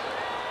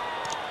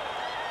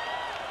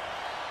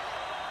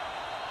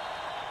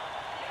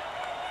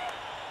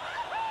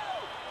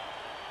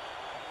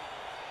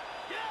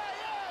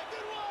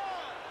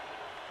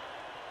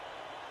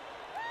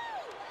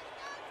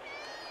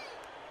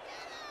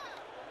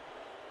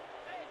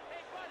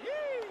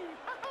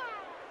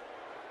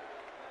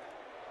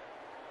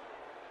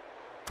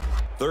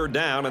 Third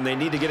down, and they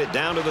need to get it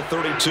down to the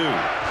 32.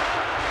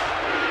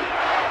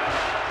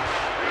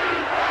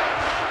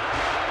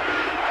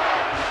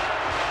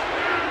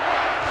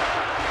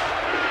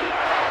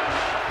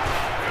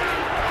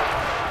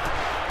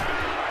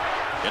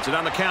 Gets it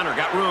on the counter,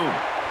 got room.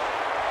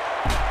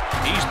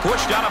 He's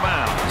pushed out of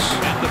bounds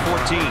at the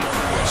 14.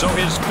 So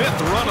his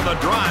 5th run of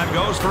the drive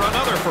goes for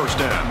another first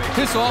down.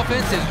 This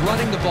offense is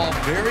running the ball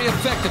very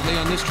effectively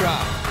on this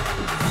drive.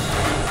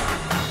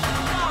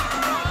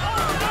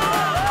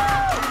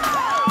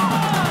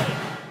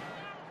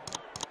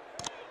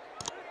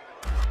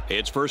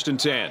 It's 1st and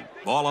 10.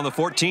 Ball on the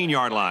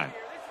 14-yard line.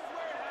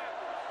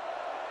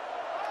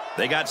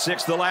 They got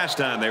 6 the last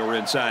time they were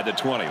inside the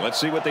 20. Let's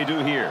see what they do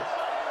here.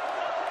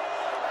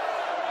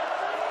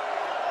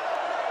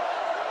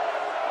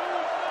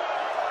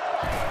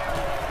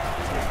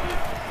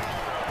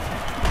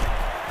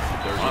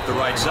 Off the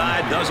right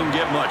side, doesn't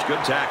get much.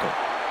 Good tackle.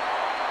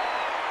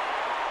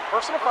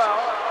 Personal foul.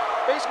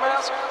 Face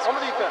mask on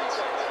the defense.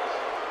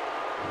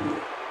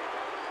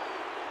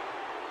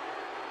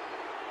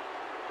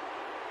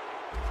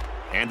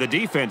 And the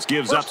defense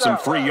gives up some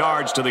free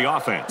yards to the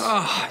offense.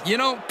 You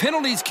know,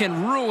 penalties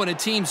can ruin a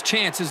team's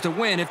chances to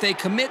win if they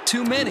commit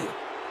too many.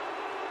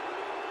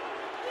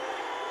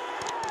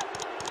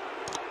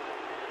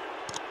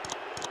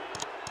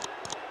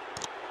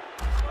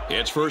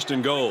 It's 1st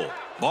and goal.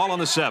 Ball on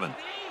the 7.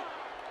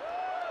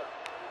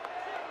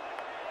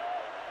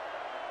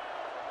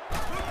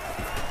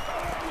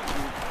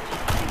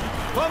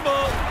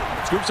 Fumble.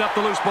 Scoops up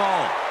the loose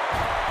ball.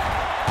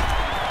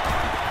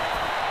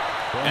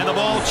 And the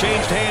ball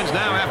changed hands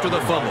now after the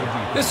fumble.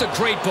 This is a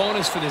great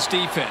bonus for this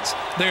defense.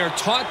 They are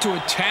taught to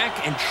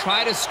attack and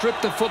try to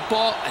strip the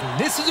football, and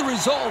this is a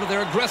result of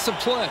their aggressive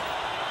play.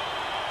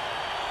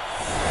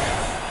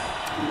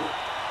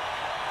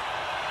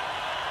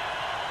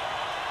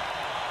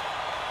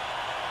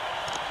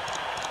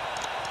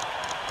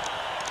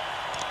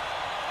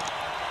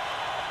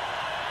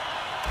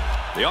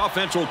 The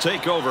offense will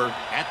take over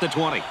at the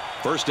 20.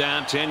 1st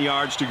down, 10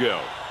 yards to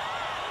go.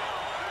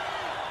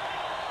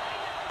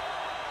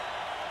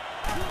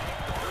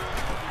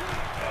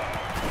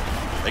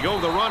 They go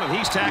to the run, and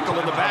he's tackled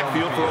in the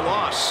backfield for a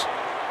loss.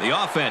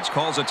 The offense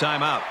calls a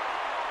timeout.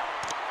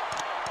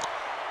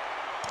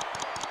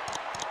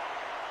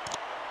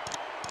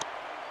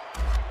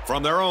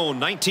 From their own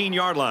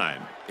 19-yard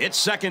line,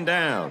 it's 2nd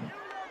down.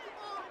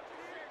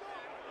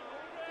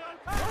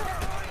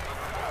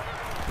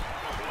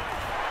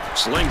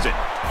 Slings it.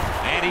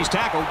 And he's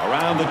tackled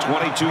around the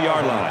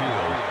 22-yard line.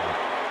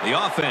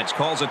 The offense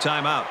calls a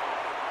timeout.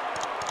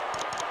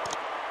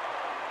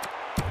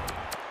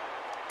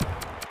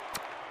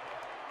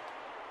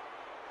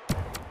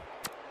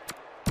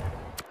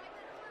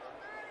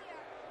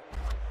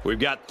 We've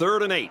got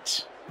 3rd and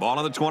 8. Ball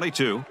on the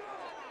 22.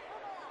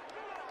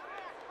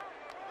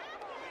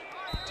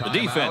 The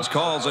defense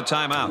calls a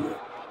timeout.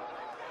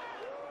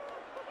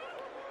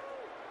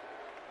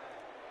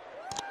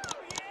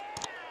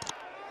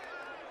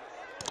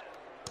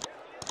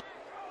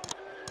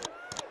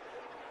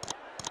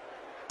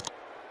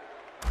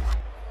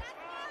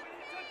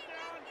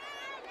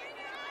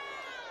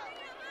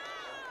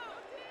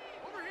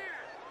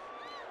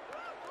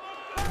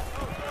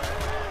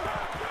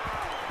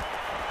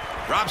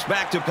 Drops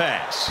back to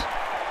pass.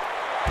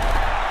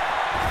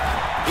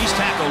 He's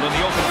tackled in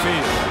the open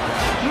field.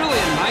 Really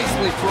a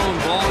nicely thrown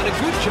ball and a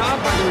good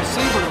job by the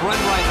receiver to run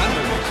right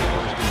under it.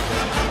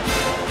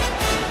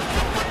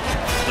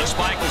 The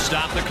spike will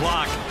stop the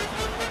clock.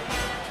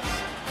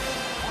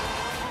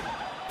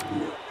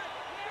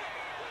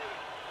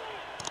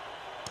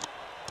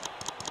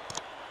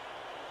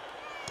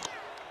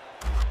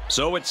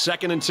 So it's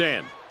 2nd and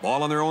 10.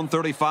 Ball on their own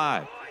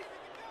 35.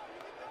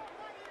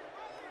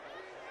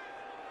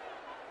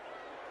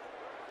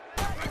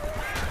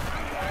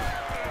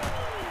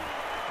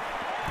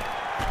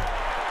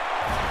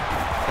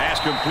 Pass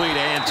complete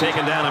and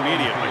taken down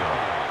immediately.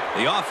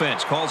 The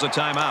offense calls a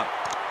timeout.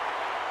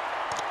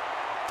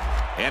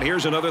 And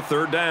here's another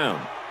 3rd down.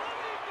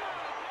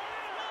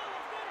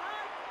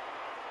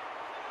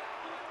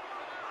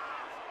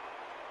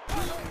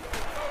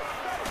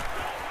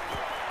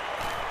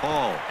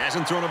 Hall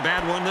hasn't thrown a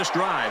bad one this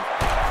drive.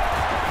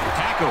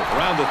 Tackle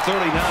around the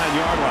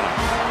 39-yard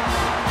line.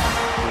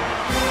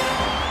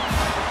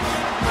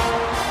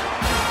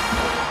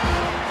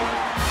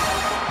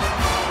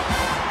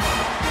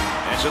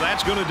 So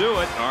that's going to do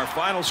it. Our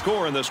final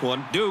score in this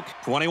one, Duke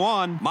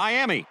 21,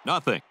 Miami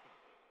 0.